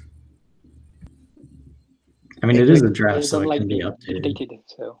 I mean, it is a draft, I so don't it like can be being updated. dictated,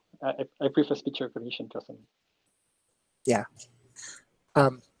 so I prefer speech recognition personally. Yeah.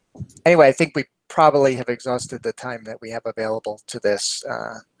 Anyway, I think we probably have exhausted the time that we have available to this,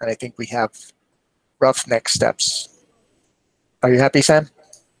 and I think we have rough next steps. Are you happy, Sam?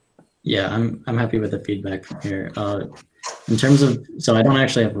 Yeah, I'm happy with the feedback from here. In terms of, so I don't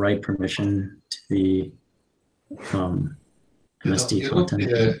actually have write permission to the MSD content.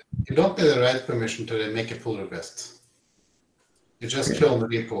 You don't need the right permission to make a pull request. You just clone the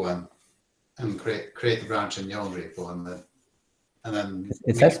repo and create a branch in your own repo, and then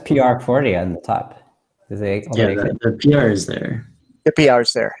It says PR40 on the top. Is it yeah, the PR is there. The PR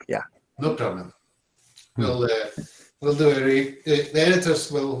is there, yeah. No problem. We'll do the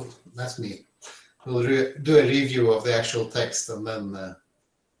editors will, that's me, will do a review of the actual text and then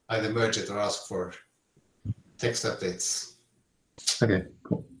either merge it or ask for text updates. Okay,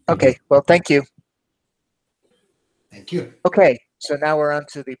 cool. Okay, well, thank you. Thank you. Okay, so now we're on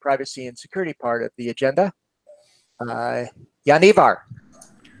to the privacy and security part of the agenda. Jan Ivar.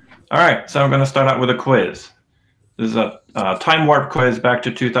 All right, so I'm going to start out with a quiz. This is a time warp quiz back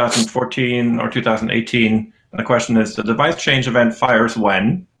to 2014 or 2018. And the question is, the device change event fires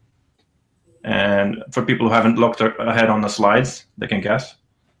when? And for people who haven't looked ahead on the slides, they can guess.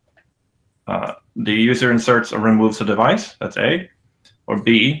 The user inserts or removes a device, that's A. Or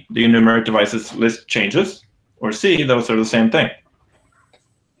B, the enumerate devices list changes. Or C, those are the same thing.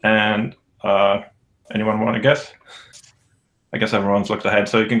 And anyone want to guess? I guess everyone's looked ahead,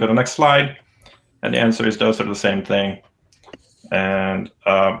 so you can go to the next slide. And the answer is those are the same thing. And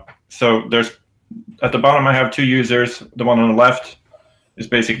so there's, at the bottom I have two users. The one on the left is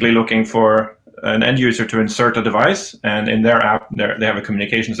basically looking for an end user to insert a device. And in their app, they have a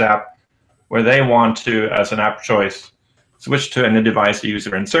communications app where they want to, as an app choice, switch to any device the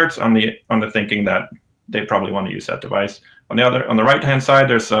user inserts on the thinking that they probably want to use that device. On the right-hand side,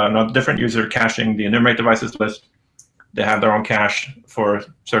 there's a different user caching the enumerate devices list. They have their own cache for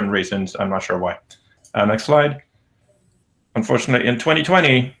certain reasons. I'm not sure why. Next slide. Unfortunately, in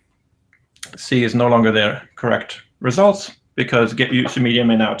 2020, C is no longer the correct results because get user media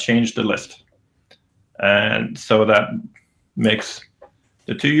may now change the list. And so that makes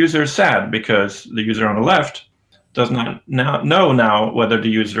the two users sad because the user on the left does not know now whether the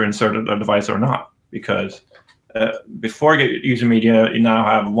user inserted a device or not. Because before get user media, you now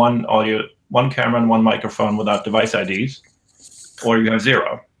have one audio, one camera, and one microphone without device IDs, or you have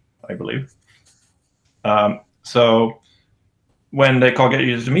 0, I believe. So when they call get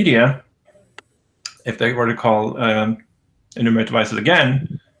user media, if they were to call enumerate devices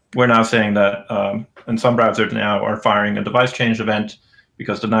again, we're now saying that, and some browsers now are firing a device change event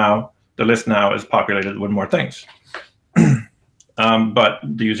because the list now is populated with more things. But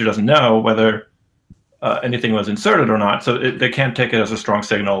the user doesn't know whether anything was inserted or not, so they can't take it as a strong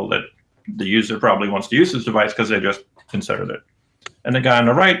signal that the user probably wants to use this device because they just inserted it. And the guy on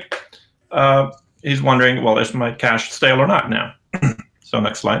the right, he's wondering, well, is my cache stale or not now? So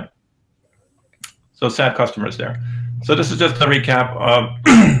next slide. So sad customers there. So this is just a recap of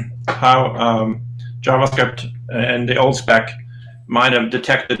how JavaScript and the old spec might have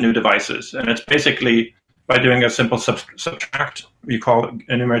detected new devices. And it's basically by doing a simple subtract. You call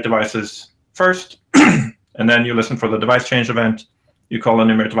enumerate devices first, and then you listen for the device change event. You call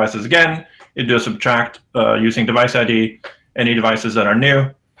enumerate devices again. You do a subtract using device ID, any devices that are new.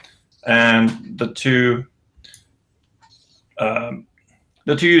 And the two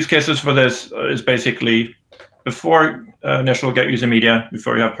use cases for this is basically before initial get user media,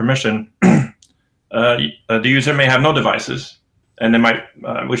 before you have permission, the user may have no devices, and they might,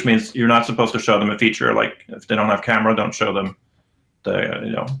 which means you're not supposed to show them a feature like if they don't have camera, don't show them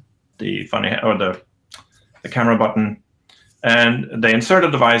the funny or the camera button, and they insert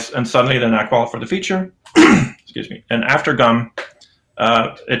a device, and suddenly they're not qualified for the feature. Excuse me. And after GUM,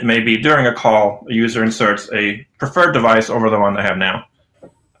 it may be during a call, a user inserts a preferred device over the one they have now.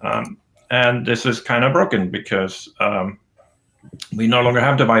 And this is kind of broken because we no longer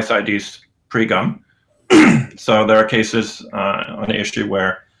have device IDs pre-GUM. So there are cases on the issue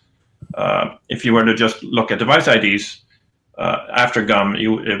where if you were to just look at device IDs after GUM,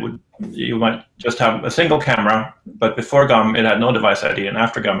 it would you might just have a single camera, but before GUM it had no device ID, and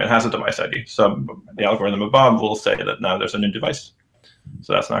after GUM it has a device ID. So the algorithm above will say that now there's a new device.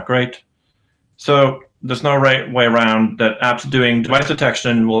 So that's not great. So there's no right way around that. Apps doing device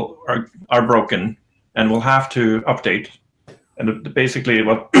detection are broken and will have to update. And basically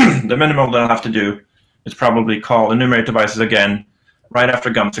what the minimum they'll have to do is probably call enumerate devices again right after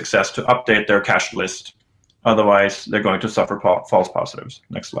GUM success to update their cache list. Otherwise, they're going to suffer false positives.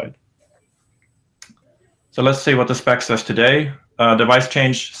 Next slide. So let's see what the spec says today. Device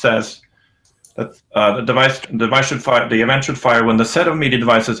change says that the event should fire when the set of media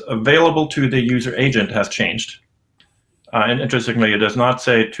devices available to the user agent has changed. And interestingly, it does not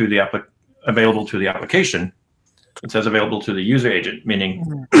say to the available to the application. It says available to the user agent,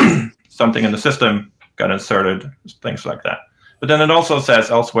 meaning something in the system got inserted, things like that. But then it also says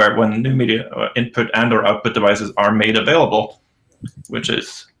elsewhere when new media input and or output devices are made available, which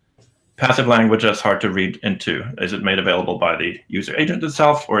is passive language that's hard to read into. Is it made available by the user agent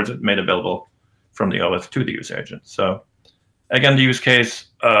itself, or is it made available from the OS to the user agent? So again, the use case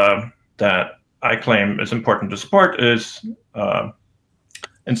that I claim is important to support is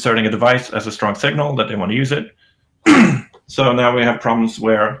inserting a device as a strong signal that they want to use it. So now we have problems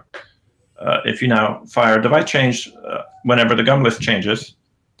where if you now fire a device change whenever the GUM list changes,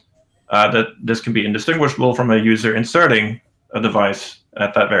 that this can be indistinguishable from a user inserting a device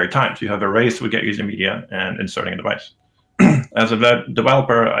at that very time. So you have a race with get user media and inserting a device. As a web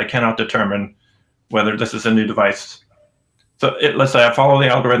developer, I cannot determine whether this is a new device. So let's say I follow the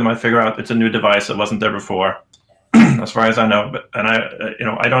algorithm, I figure out it's a new device that wasn't there before, as far as I know. And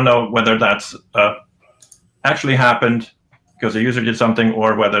I don't know whether that's actually happened because the user did something,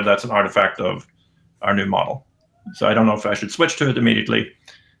 or whether that's an artifact of our new model. So I don't know if I should switch to it immediately.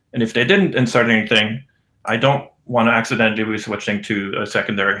 And if they didn't insert anything, I don't want to accidentally be switching to a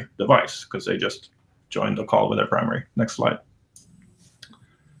secondary device because they just joined the call with their primary. Next slide.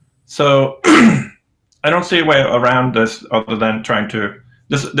 So I don't see a way around this other than trying to,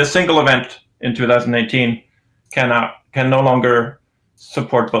 this single event in 2018 can no longer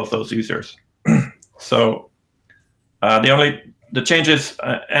support both those users. So the changes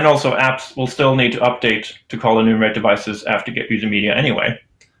and also apps will still need to update to call enumerate devices after get user media anyway,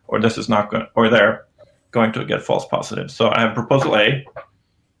 or this is not going, or they're going to get false positives. So I have proposal A,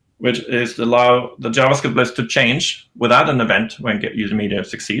 which is to allow the JavaScript list to change without an event when get user media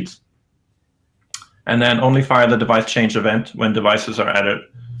succeeds, and then only fire the device change event when devices are added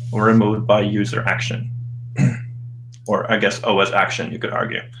or removed by user action, or I guess OS action, you could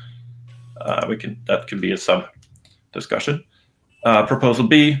argue. That could be a sub discussion. Proposal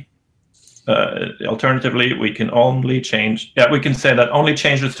B, alternatively, we can only change, we can say that only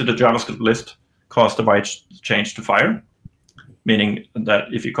changes to the JavaScript list cause device change to fire, meaning that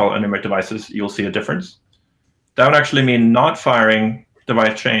if you call enumerate devices, you'll see a difference. That would actually mean not firing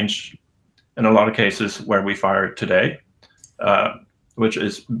device change in a lot of cases where we fire today, which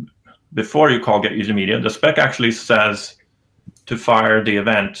is before you call get user media. The spec actually says to fire the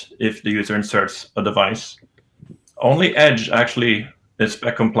event if the user inserts a device. Only Edge actually is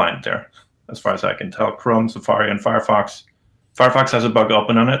spec compliant there, as far as I can tell. Chrome, Safari, and Firefox. Firefox has a bug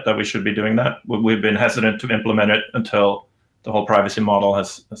open on it that we should be doing that. We've been hesitant to implement it until the whole privacy model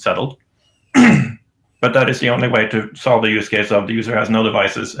has settled. But that is the only way to solve the use case of the user has no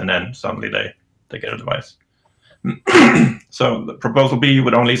devices and then suddenly they get a device. So the proposal B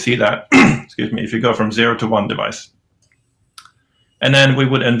would only see that, excuse me, if you go from 0 to 1 device. And then we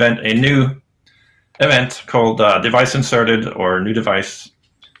would invent a new event called device inserted or new device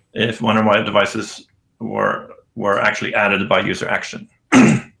if one or more devices were actually added by user action.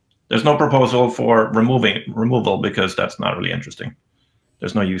 There's no proposal for removal because that's not really interesting.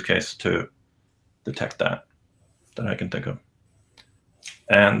 There's no use case to detect that I can think of.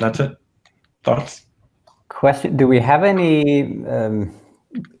 And that's it. Thoughts? Question: do we have any?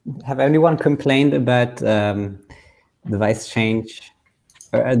 Have anyone complained about device change?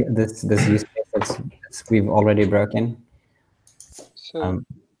 Or this use case that we've already broken?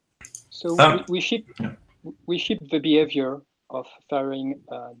 We ship the behavior of firing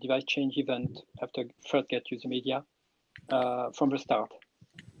device change event after first get user media from the start.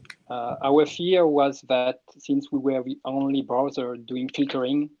 Our fear was that since we were the only browser doing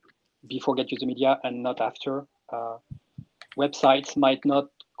filtering before get user media and not after, websites might not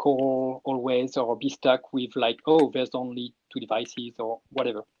call always or be stuck with like, oh, there's only 2 devices or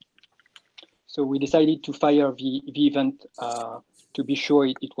whatever. So we decided to fire the event to be sure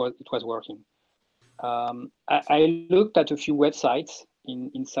it was working. I looked at a few websites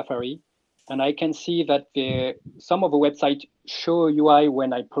in Safari, And I can see that some of the websites show UI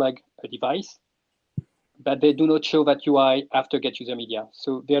when I plug a device, but they do not show that UI after get user media.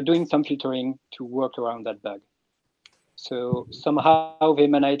 So they're doing some filtering to work around that bug. So somehow they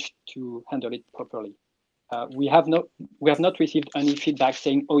managed to handle it properly. We have not received any feedback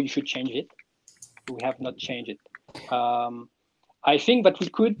saying, oh, you should change it. We have not changed it. I think that we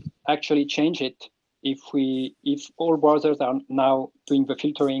could actually change it if all browsers are now doing the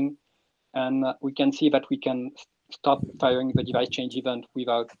filtering, and we can see that we can stop firing the device change event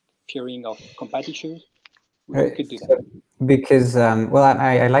without fearing of compat issues. We could do that. Because, well,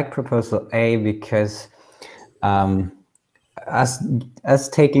 I like proposal A because as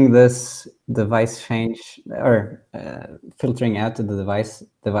taking this device change or filtering out to the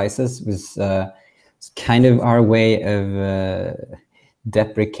devices was kind of our way of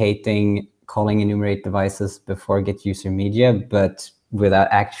deprecating calling enumerate devices before get user media, but without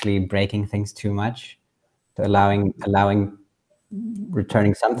actually breaking things too much, so allowing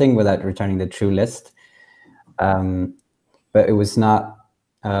returning something without returning the true list. But it was not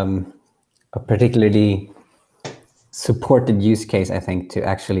a particularly supported use case, I think, to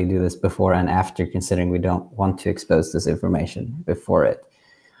actually do this before and after, considering we don't want to expose this information before it.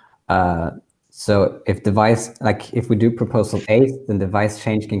 So if if we do proposal A, then device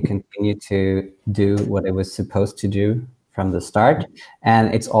change can continue to do what it was supposed to do from the start.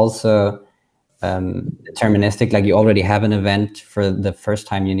 And it's also deterministic, like you already have an event for the first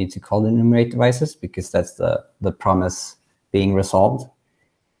time you need to call the enumerate devices, because that's the promise being resolved.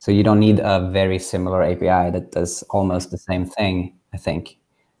 So you don't need a very similar API that does almost the same thing, I think.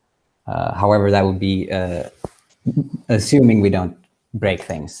 However, that would be assuming we don't break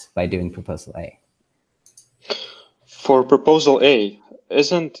things by doing proposal A. For proposal A,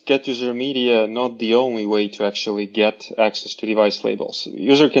 isn't get user media not the only way to actually get access to device labels?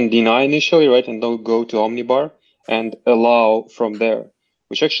 User can deny initially, right, and don't go to Omnibar and allow from there,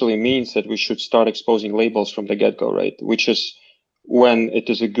 which actually means that we should start exposing labels from the get-go, right? Which is when it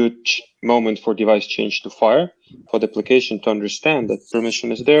is a good moment for device change to fire, for the application to understand that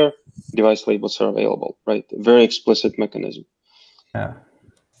permission is there, device labels are available, right? Very explicit mechanism. Yeah.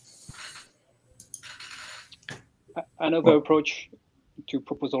 Another approach to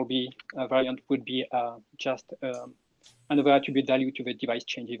proposal B variant would be just another attribute value to the device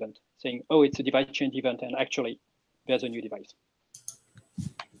change event, saying, oh, it's a device change event, and actually there's a new device.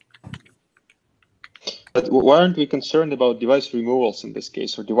 But why aren't we concerned about device removals in this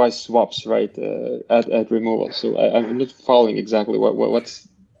case, or device swaps, right, at removal? So I'm not following exactly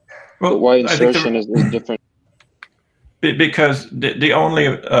why insertion is different. Because the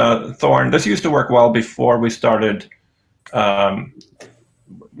only thorn, this used to work well before we started.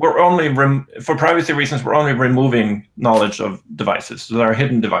 For privacy reasons, we're only removing knowledge of devices. So there are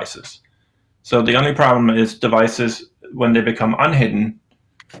hidden devices. So the only problem is devices, when they become unhidden,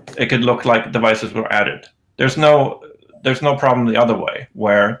 it could look like devices were added. There's no problem the other way,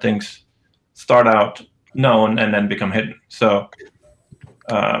 where things start out known and then become hidden. So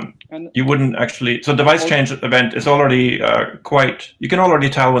you wouldn't actually. So device change event is already you can already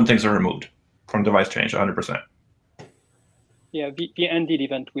tell when things are removed from device change 100%. Yeah, the ended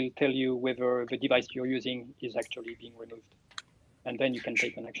event will tell you whether the device you're using is actually being removed, and then you can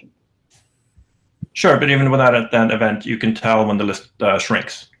take an action. Sure, but even without that event, you can tell when the list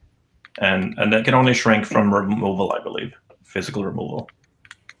shrinks, and that can only shrink from removal, I believe, physical removal.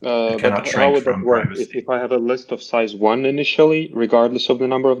 But how would that work if I have a list of size 1 initially, regardless of the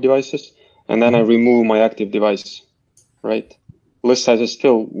number of devices, and then I remove my active device, right? List size is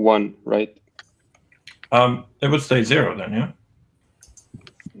still 1, right? It would stay 0 then, yeah?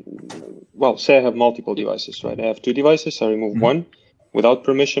 Well, say I have multiple devices, right? I have 2 devices, I remove 1. Without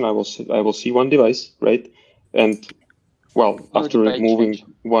permission, I will see 1 device, right? And, well, after removing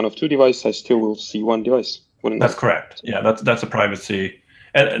 1 of 2 devices, I still will see 1 device. That's correct. Yeah, that's a privacy.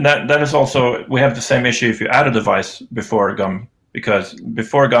 And that is also, we have the same issue if you add a device before GUM, because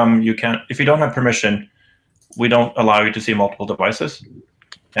before GUM, you can't, if you don't have permission, we don't allow you to see multiple devices.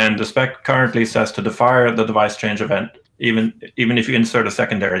 And the spec currently says to fire the device change event, even if you insert a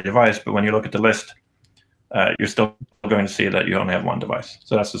secondary device, but when you look at the list, you're still going to see that you only have 1 device.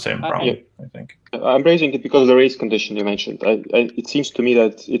 So that's the same problem, I think. I'm raising it because of the race condition you mentioned. It seems to me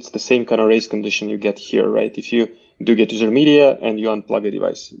that it's the same kind of race condition you get here, right? If you do get user media and you unplug a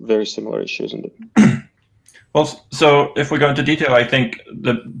device, very similar issue, isn't it? Well, so if we go into detail, I think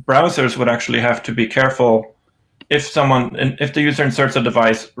the browsers would actually have to be careful if the user inserts a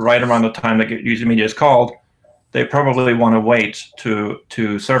device right around the time that user media is called. They probably want to wait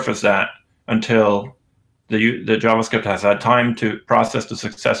to surface that until the JavaScript has had time to process the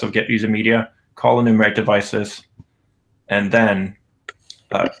success of get user media, call enumerate devices, and then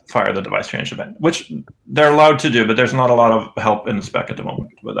fire the device change event, which they're allowed to do, but there's not a lot of help in the spec at the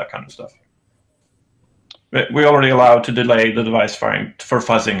moment with that kind of stuff. We already allowed to delay the device firing for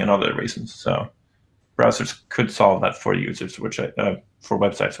fuzzing and other reasons. So browsers could solve that for users, which for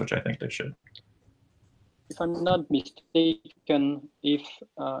websites, which I think they should. If I'm not mistaken, if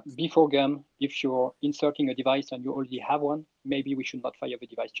before GUM, if you're inserting a device and you already have one, maybe we should not fire the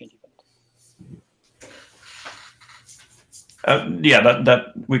device change event. Yeah,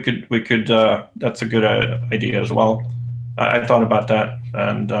 that we could. That's a good idea as well. I thought about that,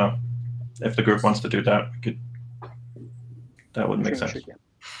 and if the group wants to do that, that would make sense. Yeah.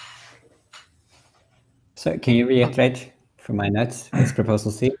 So can you reiterate from my notes what's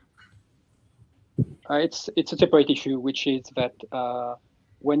proposal C? It's a separate issue, which is that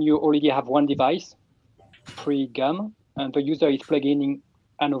when you already have one device pre-GUM and the user is plugging in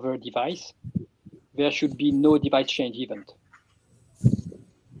another device, there should be no device change event.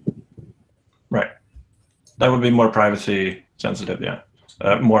 Right. That would be more privacy sensitive, yeah.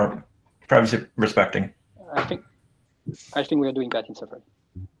 More privacy respecting. I think we are doing that in Safari.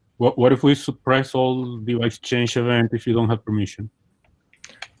 What if we suppress all device change event if you don't have permission?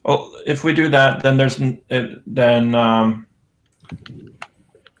 Well, if we do that, then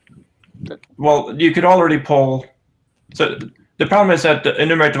well, you could already pull. So the problem is that the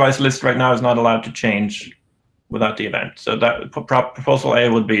enumerate device list right now is not allowed to change without the event. So that proposal A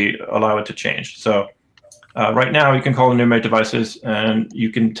would be allow it to change. So right now you can call enumerate devices and you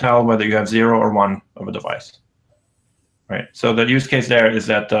can tell whether you have 0 or 1 of a device. Right. So the use case there is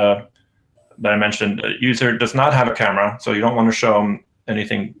that I mentioned, a user does not have a camera, so you don't want to show them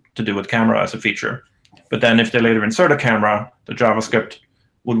anything to do with camera as a feature. But then if they later insert a camera, the JavaScript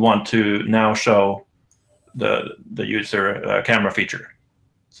would want to now show the user camera feature,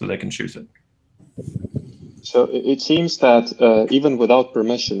 so they can choose it. So it seems that even without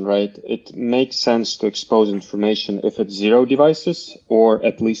permission, right, it makes sense to expose information if it's 0 devices or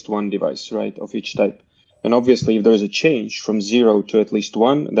at least 1 device, right, of each type. And obviously, if there's a change from 0 to at least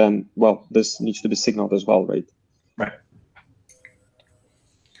 1, then, well, this needs to be signaled as well, right? Right.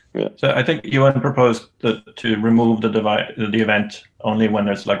 Yeah. So I think UN proposed to remove the event only when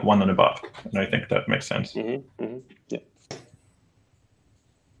there's like 1 and above, and I think that makes sense. Yeah.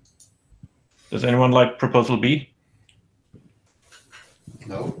 Does anyone like proposal B?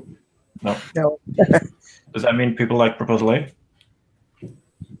 No. No. No. Does that mean people like proposal A?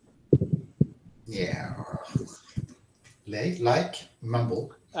 Yeah. Like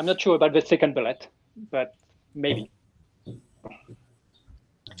mumble. I'm not sure about the second bullet, but maybe.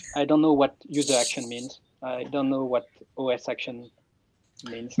 I don't know what user action means. I don't know what OS action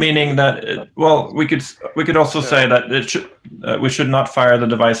means. Meaning that, well, we could also say that we should not fire the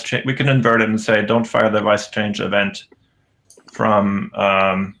device change. We can invert it and say don't fire the device change event from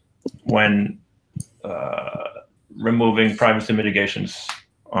when removing privacy mitigations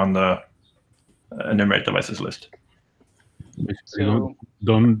on the enumerate devices list. So,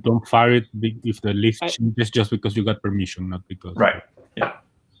 don't fire it if the list changes just because you got permission, not because. Right. Yeah.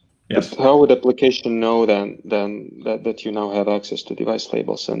 Yes. But how would application know then that you now have access to device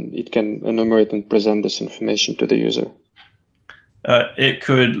labels and it can enumerate and present this information to the user? It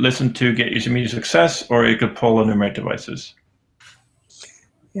could listen to get user media success, or it could pull enumerate devices.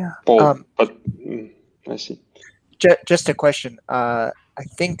 Yeah. But I see. Just a question. I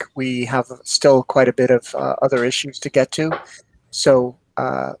think we have still quite a bit of other issues to get to. So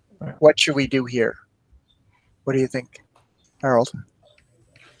what should we do here? What do you think, Harold?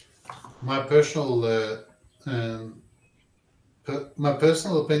 My personal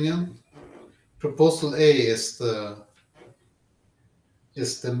opinion, proposal A is the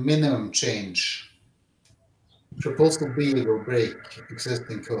minimum change. Proposal B will break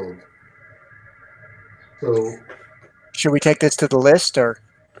existing code. So should we take this to the list, or?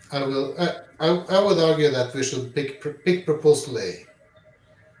 I would argue that we should pick proposal A.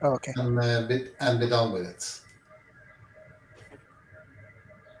 Oh, okay. And be done with it.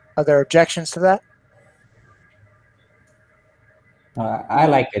 Are there objections to that? I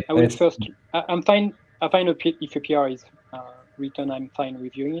like it. I will first. I'm fine. If a PR is written, I'm fine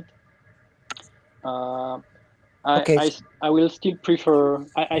reviewing it. Okay. I will still prefer.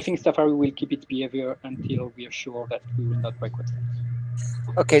 I think Safari will keep its behavior until we are sure that we will not break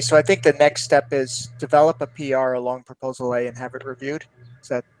websites. Okay, so I think the next step is develop a PR along proposal A and have it reviewed. Does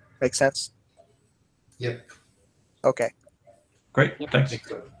that make sense? Yep. Okay. Great. Yep. Thanks.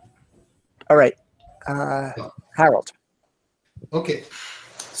 All right. Harold. Okay.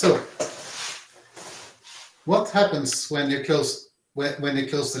 So what happens when you close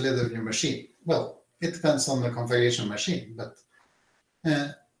the lid of your machine? Well, it depends on the configuration of the machine, but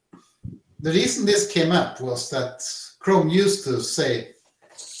the reason this came up was that Chrome used to say,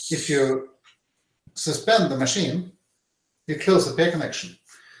 if you suspend the machine, you close the peer connection.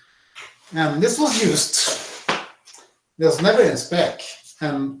 And this was used. It was never in spec.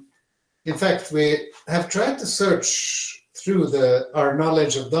 And in fact, we have tried to search through our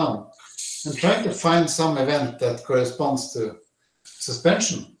knowledge of DOM and trying to find some event that corresponds to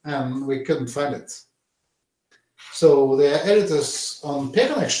suspension, and we couldn't find it. So the editors on peer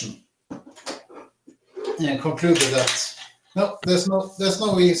connection concluded that no, there's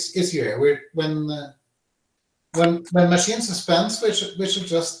no issue here. When machine suspends, we should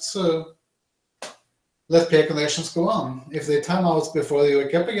just let peer connections go on. If they time out before they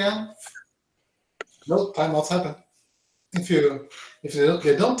wake up again, no timeouts happen. If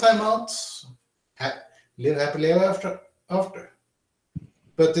they don't time out, live happily ever after.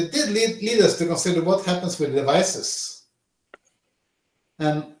 But it did lead us to consider what happens with devices.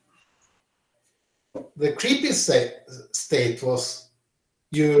 And the creepy state was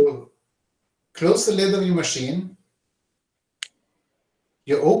you close the lid of your machine,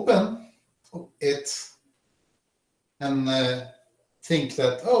 you open it, and think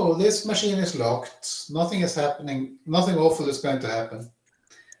that, oh, this machine is locked, nothing is happening, nothing awful is going to happen.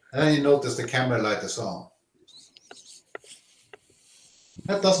 And then you notice the camera light is on.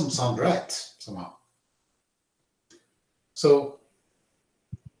 That doesn't sound right, somehow. So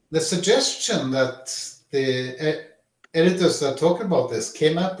the suggestion that the editors that talk about this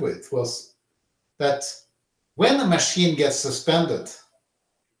came up with was that when a machine gets suspended,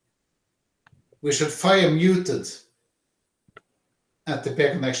 we should fire muted at the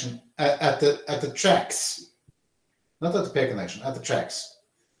peer connection, at the tracks, not at the peer connection, at the tracks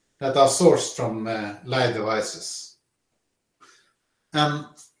that are sourced from live devices. And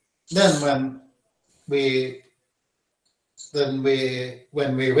then when we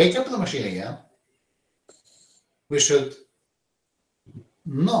wake up the machine again, we should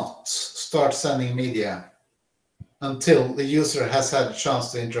not start sending media until the user has had a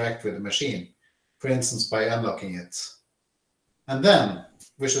chance to interact with the machine, for instance, by unlocking it. And then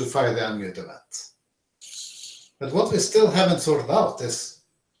we should fire the unmute event. But what we still haven't sorted out is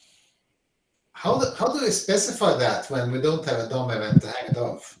how do we specify that when we don't have a DOM event to hang it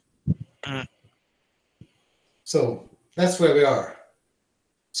off? So that's where we are.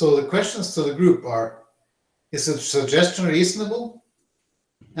 So the questions to the group are, is the suggestion reasonable?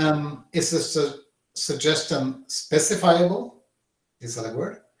 Is the suggestion specifiable? Is that a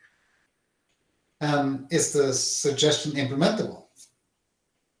word? Is the suggestion implementable?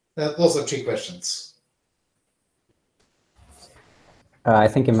 Those are 3 questions. I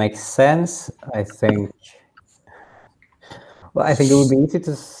think it makes sense. I think it would be easy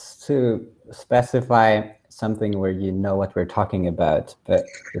to specify something where you know what we're talking about, but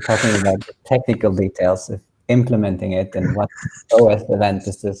we're talking about the technical details of implementing it and what OS event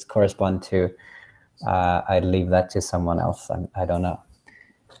does this correspond to. I'd leave that to someone else. I don't know.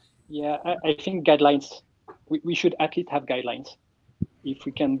 Yeah, I think guidelines, we should at least have guidelines. If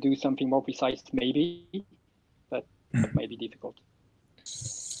we can do something more precise, maybe, but that might be difficult.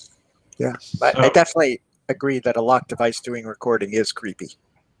 Yeah, I definitely agree that a locked device doing recording is creepy.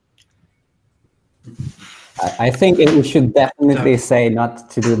 I think we should definitely say not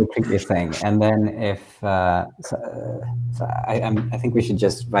to do the creepy thing. And then if, I think we should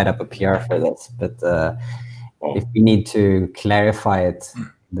just write up a PR for this, but if we need to clarify it in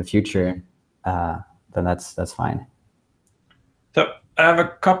the future, then that's fine. So I have a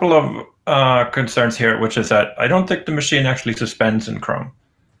couple of concerns here, which is that I don't think the machine actually suspends in Chrome.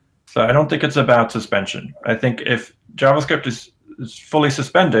 So I don't think it's about suspension. I think if JavaScript is fully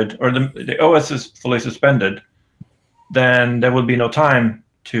suspended, or the OS is fully suspended, then there will be no time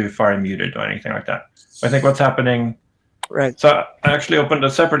to fire muted or anything like that. I think what's happening. Right. So I actually opened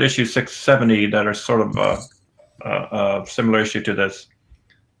a separate issue 670 that are sort of a similar issue to this.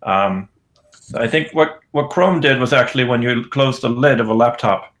 I think what Chrome did was actually when you closed the lid of a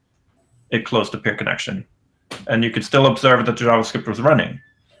laptop, it closed the peer connection, and you could still observe that the JavaScript was running.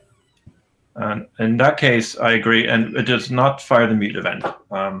 And in that case, I agree, and it does not fire the mute event.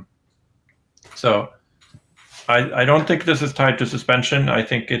 So I don't think this is tied to suspension. I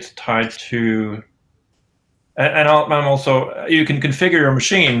think it's tied to, and I'm also, you can configure your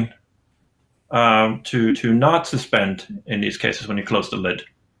machine to not suspend in these cases when you close the lid.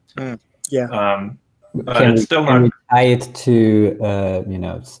 Yeah. But it's still not. Can we tie it to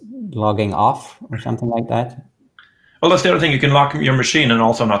logging off or something like that? Well, that's the other thing. You can lock your machine and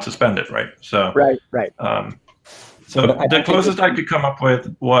also not suspend it, right? So Right. So the closest I could come up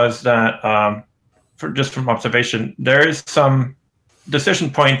with was that, just from observation, there is some decision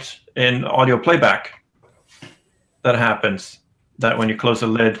point in audio playback that happens. That when you close the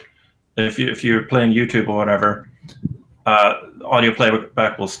lid, if you're playing YouTube or whatever, audio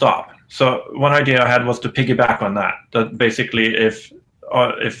playback will stop. So one idea I had was to piggyback on that. That basically, if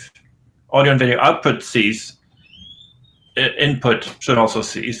audio and video output cease, input should also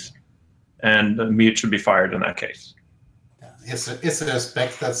cease, and the mute should be fired in that case. Is there a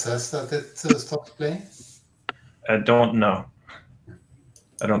spec that says that it stops playing? I don't know.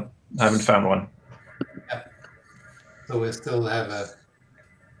 I haven't found one. Yeah. So we still have a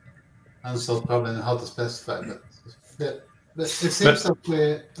unsolved problem in how to specify, but it seems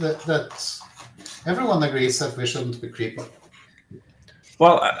that everyone agrees that we shouldn't be creepy.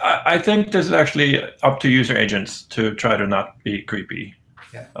 Well, I think this is actually up to user agents to try to not be creepy.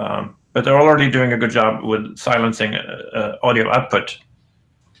 Yeah. But they're already doing a good job with silencing audio output.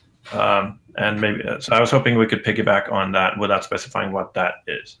 And maybe so I was hoping we could piggyback on that without specifying what that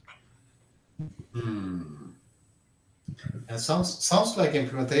is. And sounds like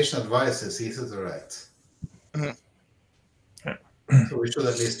implementation advice is easy to write. So we should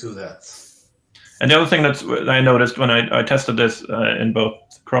at least do that. And the other thing that I noticed when I tested this in both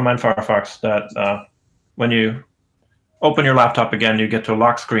Chrome and Firefox, that when you open your laptop again, you get to a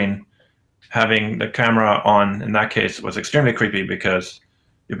lock screen. Having the camera on, in that case, was extremely creepy because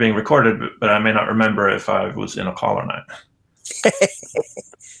you're being recorded, but I may not remember if I was in a call or not.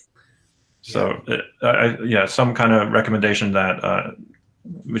 So, yeah, some kind of recommendation that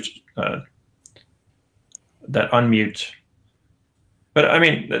that unmute. But I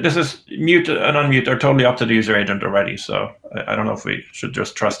mean, this is mute and unmute are totally up to the user agent already. So I don't know if we should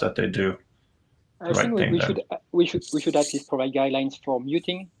just trust that they do the right thing. We should at least provide guidelines for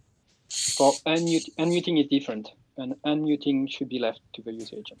muting. For unmuting is different, and unmuting should be left to the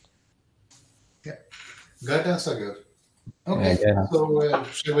user agent. Yeah, guidelines are good. Okay, yeah. So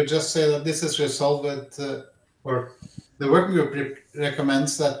should we just say that this is resolved with, or the working group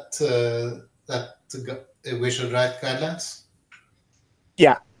recommends that we should write guidelines?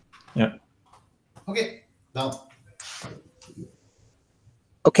 Yeah. Yeah. Okay, done.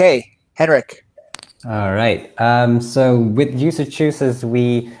 Okay, Henrik. All right. So with user chooses,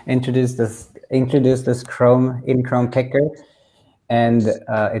 we introduced this Chrome picker, and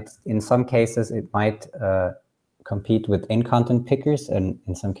it's in some cases it might compete with in-content pickers, and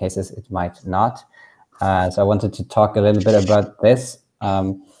in some cases it might not. So I wanted to talk a little bit about this,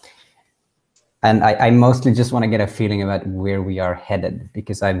 and I mostly just want to get a feeling about where we are headed,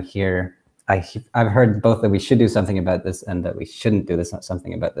 because I'm here. I've heard both that we should do something about this and that we shouldn't do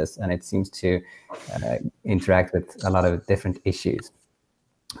something about this, and it seems to interact with a lot of different issues.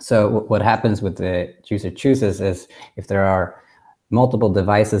 So what happens with the user chooses is if there are multiple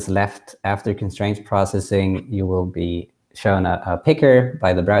devices left after constraints processing, you will be shown a picker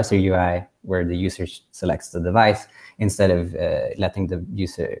by the browser UI where the user selects the device instead of letting the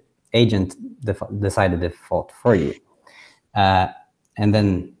user agent decide the default for you.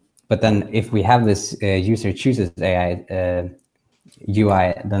 But then if we have this user chooses AI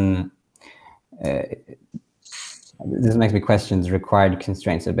UI, then this makes me question the required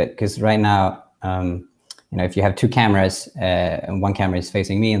constraints a bit, because right now, if you have two cameras and one camera is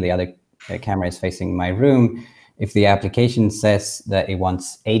facing me and the other camera is facing my room, if the application says that it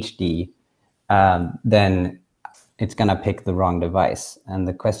wants HD, then it's gonna pick the wrong device. And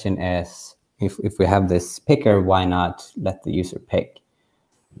the question is, if we have this picker, why not let the user pick?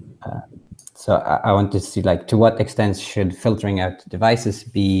 So I want to see, like, to what extent should filtering out devices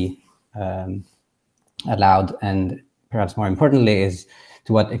be allowed, and perhaps more importantly is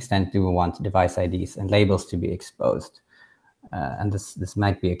to what extent do we want device IDs and labels to be exposed? And this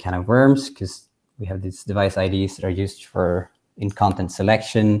might be a can of worms, because we have these device IDs that are used for in-content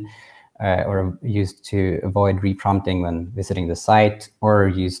selection, or used to avoid reprompting when visiting the site, or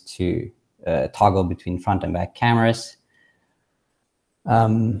used to toggle between front and back cameras.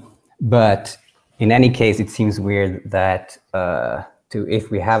 But in any case, it seems weird that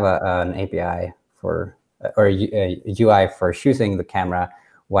if we have an API for or a UI for choosing the camera,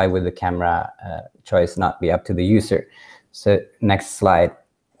 why would the camera choice not be up to the user? So next slide.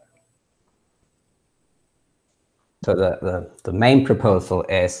 So the main proposal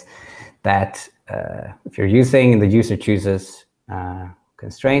is that if you're using the user chooses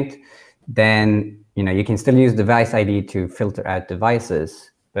constraint, then you can still use device ID to filter out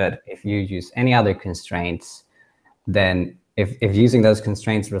devices. But if you use any other constraints, then if using those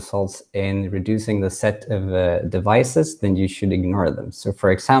constraints results in reducing the set of devices, then you should ignore them. So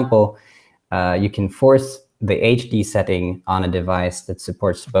for example, you can force the HD setting on a device that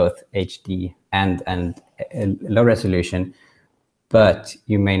supports both HD and low resolution, but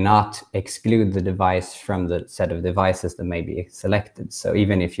you may not exclude the device from the set of devices that may be selected. So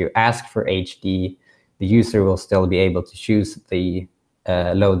even if you ask for HD, the user will still be able to choose the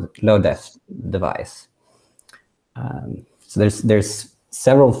low def device. So there's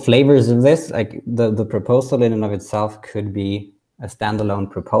several flavors of this. Like the proposal in and of itself could be a standalone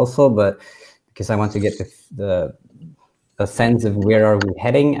proposal, but because I want to get the sense of where are we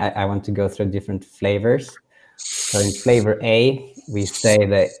heading, I want to go through different flavors. So in flavor A, we say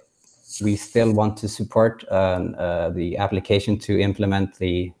that we still want to support the application to implement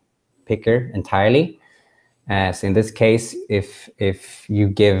the picker entirely. So in this case, if you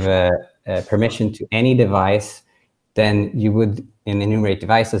give permission to any device, then you would, in enumerate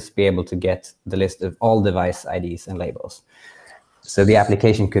devices, be able to get the list of all device IDs and labels. So the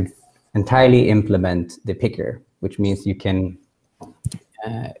application could entirely implement the picker, which means you can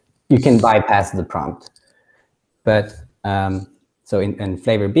bypass the prompt. But so in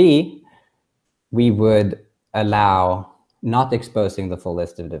flavor B, we would allow not exposing the full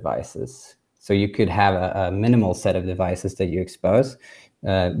list of devices. So you could have a minimal set of devices that you expose.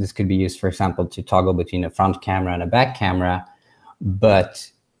 This could be used, for example, to toggle between a front camera and a back camera, but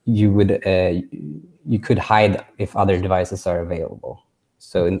you could hide if other devices are available.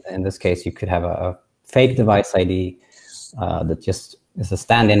 So in this case, you could have a fake device ID that just is a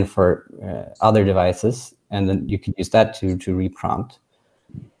stand-in for other devices, and then you could use that to reprompt.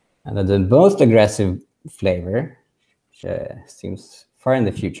 And then the most aggressive flavor, which seems far in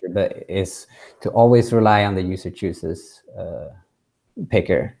the future, but is to always rely on the user chooses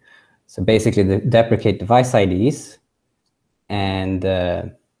picker. So basically, deprecate device IDs, and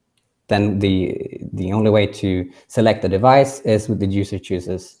then the only way to select the device is with the user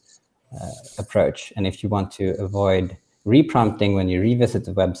chooses approach. And if you want to avoid reprompting when you revisit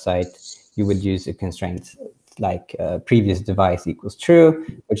the website, you would use a constraint like previous device equals true,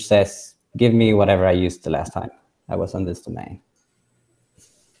 which says, give me whatever I used the last time I was on this domain.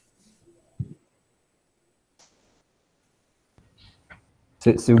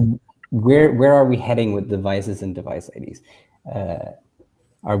 So where are we heading with devices and device IDs?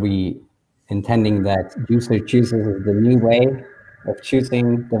 Are we intending that user chooses is the new way of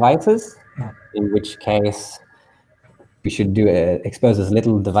choosing devices, in which case we should expose as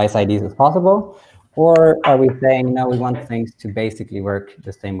little device IDs as possible? Or are we saying, no, we want things to basically work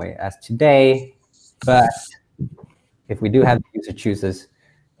the same way as today, but if we do have the user chooses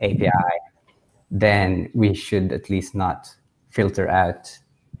API, then we should at least not filter out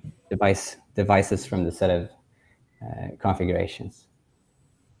devices from the set of configurations?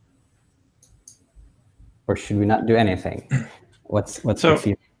 Or should we not do anything? What's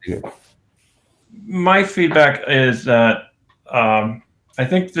the feedback? My feedback is that I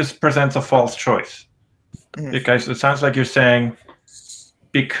think this presents a false choice, because it sounds like you're saying,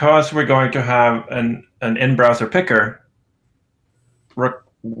 because we're going to have an in-browser picker,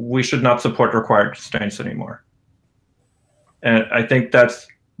 we should not support required constraints anymore. And I think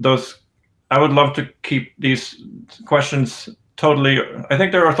I would love to keep these questions totally, I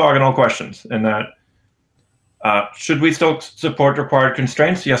think they're orthogonal questions in that, should we still support required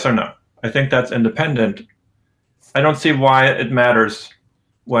constraints? Yes or no? I think that's independent. I don't see why it matters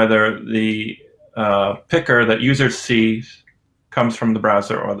whether the picker that users see comes from the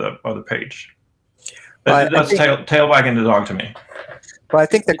browser or the page. That's tail wagging the dog to me. Well, I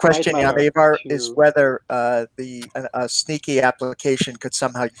think the question, Jan-Ivar, is whether a sneaky application could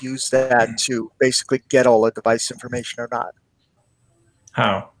somehow use that to basically get all the device information or not.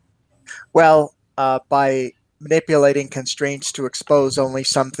 How? Well, by manipulating constraints to expose only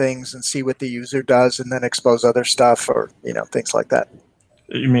some things and see what the user does, and then expose other stuff, or things like that.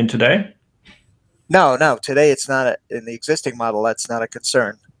 You mean today? No, today it's not in the existing model. That's not a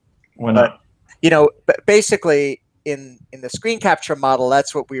concern. Why not? But basically, in the screen capture model,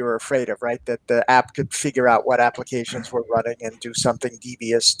 that's what we were afraid of, right? That the app could figure out what applications were running and do something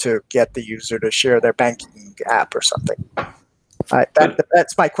devious to get the user to share their banking app or something.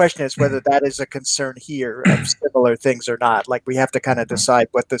 That's my question, is whether that is a concern here of similar things or not. Like, we have to kind of decide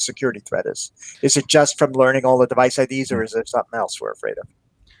what the security threat is. Is it just from learning all the device IDs, or is there something else we're afraid of?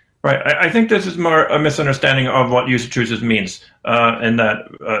 Right. I think this is more a misunderstanding of what user chooses means, in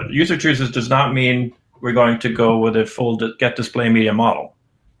that user chooses does not mean we're going to go with a full get display media model,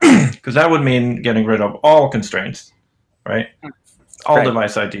 because that would mean getting rid of all constraints, right? All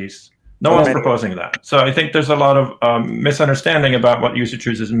device IDs. No one's proposing that. So I think there's a lot of misunderstanding about what user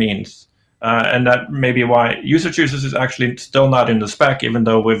chooses means. And that may be why user chooses is actually still not in the spec, even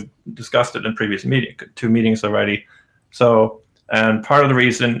though we've discussed it in previous two meetings already. So, and part of the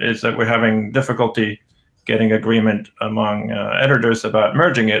reason is that we're having difficulty getting agreement among editors about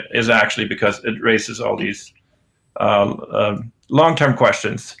merging it is actually because it raises all these long-term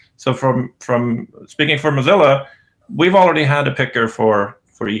questions. So from speaking for Mozilla, we've already had a picker for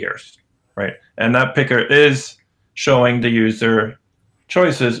years, right? And that picker is showing the user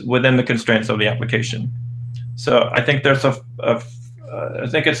choices within the constraints of the application. So I think there's I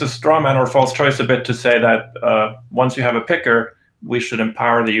think it's a straw man or false choice a bit to say that once you have a picker, we should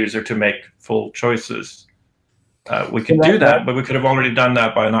empower the user to make full choices. We could do that, but we could have already done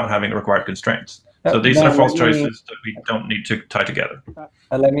that by not having required constraints. So these are false choices that we don't need to tie together.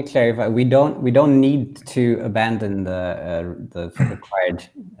 Let me clarify. We don't need to abandon the required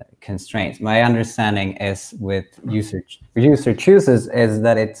constraints. My understanding is with user chooses is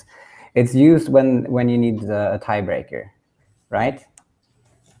that it's used when you need a tiebreaker, right?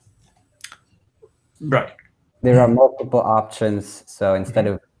 Right. There are multiple options. So instead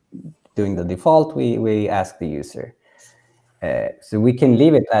of doing the default, we ask the user. So we can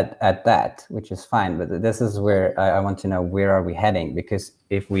leave it at that, which is fine. But this is where I want to know, where are we heading? Because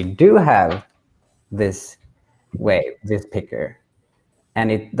if we do have this picker,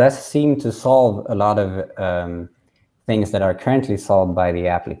 and it does seem to solve a lot of things that are currently solved by the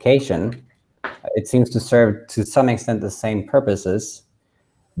application, it seems to serve to some extent the same purposes,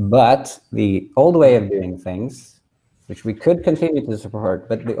 but the old way of doing things, which we could continue to support,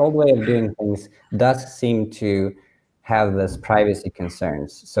 but the old way of doing things does seem to have this privacy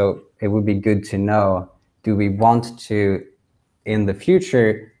concerns. So it would be good to know, do we want to, in the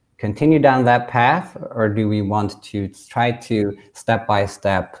future, continue down that path, or do we want to try to step by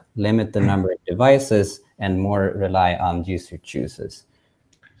step limit the number of devices and more rely on user chooses?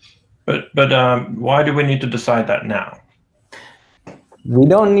 But why do we need to decide that now? We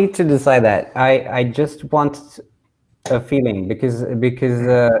don't need to decide that. I just want a feeling, because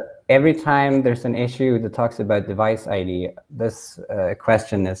every time there's an issue that talks about device ID, this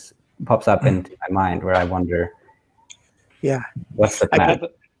question pops up into my mind, where I wonder, yeah, what's the plan?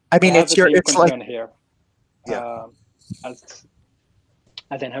 I mean, it's like here. Yeah. As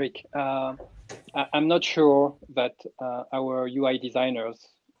Henrik, I'm not sure that our UI designers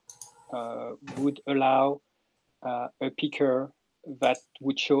would allow a picker that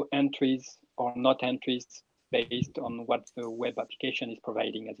would show entries or not entries based on what the web application is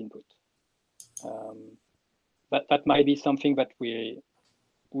providing as input. That might be something that we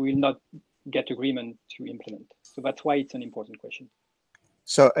will not get agreement to implement. So that's why it's an important question.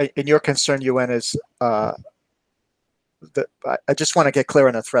 So in your concern, UN, is I just want to get clear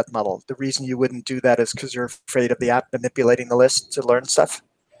on the threat model. The reason you wouldn't do that is because you're afraid of the app manipulating the list to learn stuff?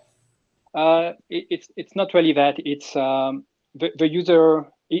 It's not really that. It's the user.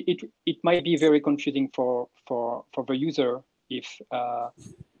 It might be very confusing for the user if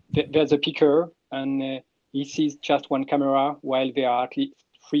there's a picker and he sees just one camera while there are at least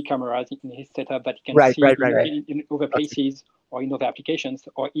 3 cameras in his setup that he can see in other places or in other applications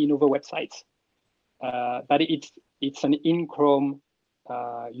or in other websites. But it's an in-Chrome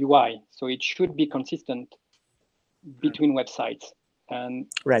UI, so it should be consistent between websites,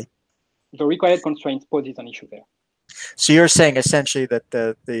 and the required constraints poses an issue there. So you're saying essentially that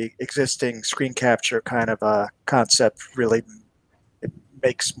the existing screen capture kind of concept really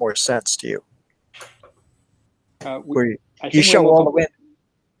makes more sense to you. Where you show all the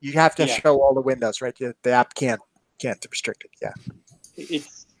you have to show all the windows, right? The app can't restrict it. Yeah.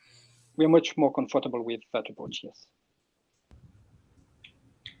 We're much more comfortable with that approach. Yes.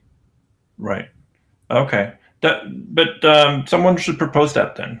 Right. Okay. But someone should propose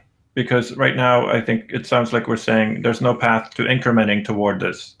that then, because right now I think it sounds like we're saying there's no path to incrementing toward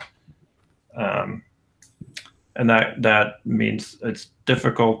this, and that means it's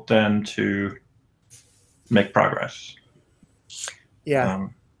difficult then to make progress. Yeah.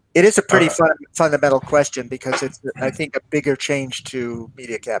 It is a pretty fundamental question, because it's, I think, a bigger change to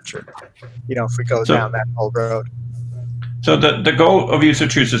media capture, if we go down that whole road. So the goal of user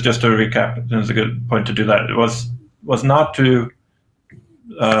chooses, just to recap, and it's a good point to do that, it was not to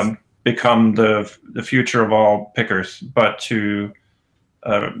become the future of all pickers, but to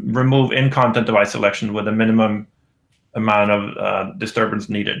remove in-content device selection with a minimum amount of disturbance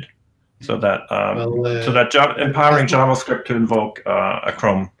needed, so that empowering JavaScript to invoke a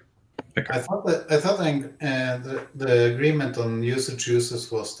Chrome picker. I thought the agreement on user chooses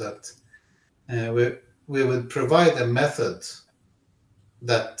was that we would provide a method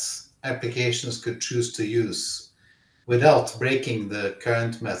that applications could choose to use without breaking the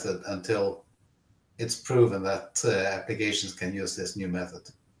current method until it's proven that applications can use this new method.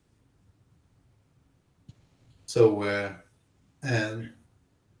 So, and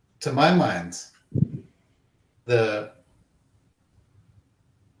to my mind, the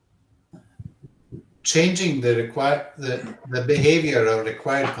changing the behavior of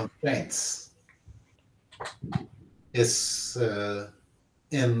required constraints is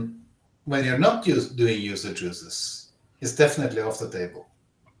when you're not doing user chooses, is definitely off the table.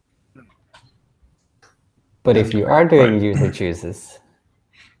 But if you are doing user chooses,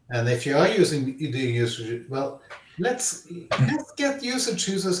 and if you are doing user, well, let's get user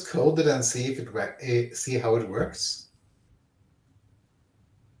chooses coded and see if see how it works.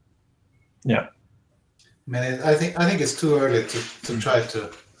 Yeah. I mean, I think it's too early to try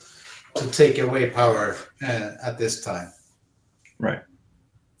to take away power at this time. Right.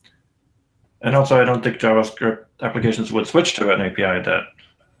 And also, I don't think JavaScript applications would switch to an API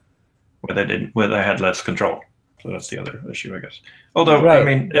where they had less control. So that's the other issue, I guess. Although, right, I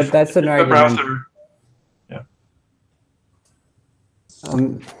mean, if that's an the argument. browser, yeah.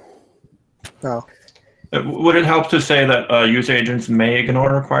 No. Would it help to say that user agents may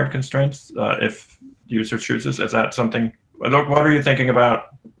ignore required constraints if the user chooses? Is that something? What are you thinking about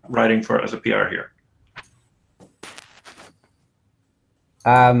writing for as a PR here?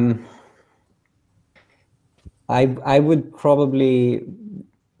 I would probably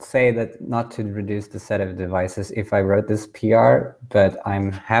say that not to reduce the set of devices if I wrote this PR, but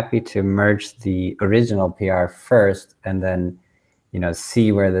I'm happy to merge the original PR first and then,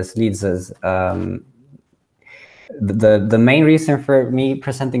 see where this leads us. The main reason for me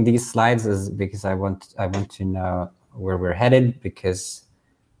presenting these slides is because I want to know where we're headed, because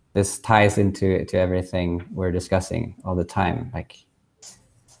this ties into everything we're discussing all the time. Like,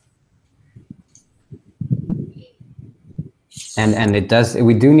 and it does.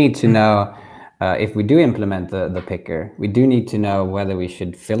 We do need to know if we do implement the picker. We do need to know whether we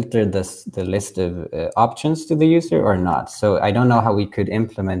should filter the list of options to the user or not. So I don't know how we could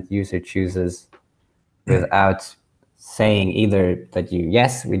implement user chooses without saying either that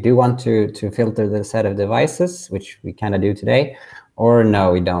yes, we do want to filter the set of devices, which we kind of do today, or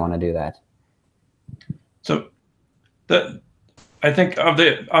no, we don't want to do that. So I think of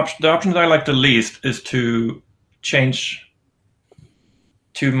the option that I like the least is to change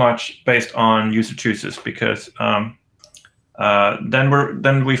too much based on user chooses, because then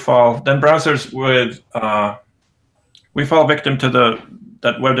browsers we fall victim to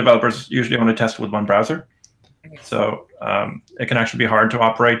that web developers usually only test with one browser. So it can actually be hard to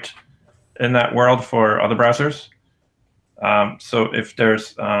operate in that world for other browsers. So if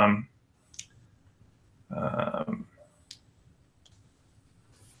there's I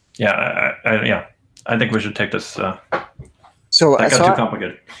think we should take this. So that got too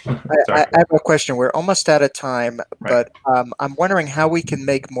complicated. I have a question. We're almost out of time, right. but I'm wondering how we can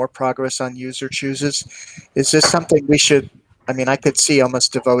make more progress on user chooses. Is this something we should? I mean, I could see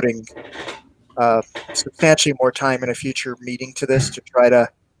almost devoting substantially more time in a future meeting to this to try to. I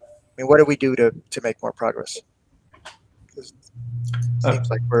mean, what do we do to make more progress? It seems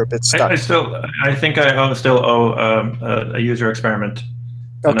like we're a bit stuck. I think I still owe a user experiment,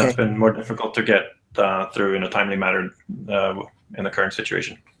 and that's been more difficult to get through in a timely manner in the current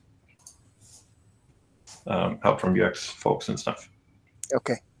situation. Help from UX folks and stuff.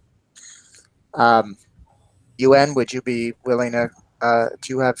 Okay. UN, would you be willing to? Are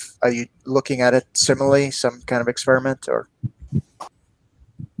you looking at it similarly, some kind of experiment, or?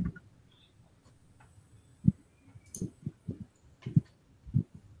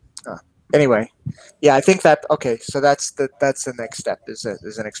 Anyway, yeah, I think that okay. So that's the next step is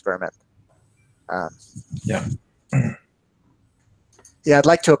an experiment. Yeah. Yeah, I'd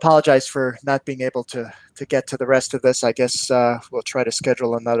like to apologize for not being able to get to the rest of this. I guess we'll try to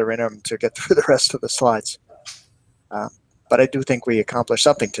schedule another interim to get through the rest of the slides. But I do think we accomplished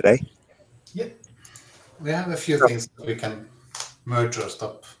something today. Yeah, we have a few things that we can merge or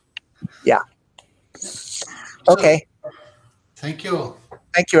stop. Yeah. Okay. So, thank you.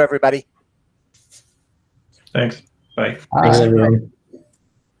 Thank you, everybody. Thanks. Bye. Thanks, everyone.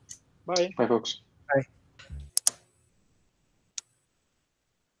 Bye. Bye, folks.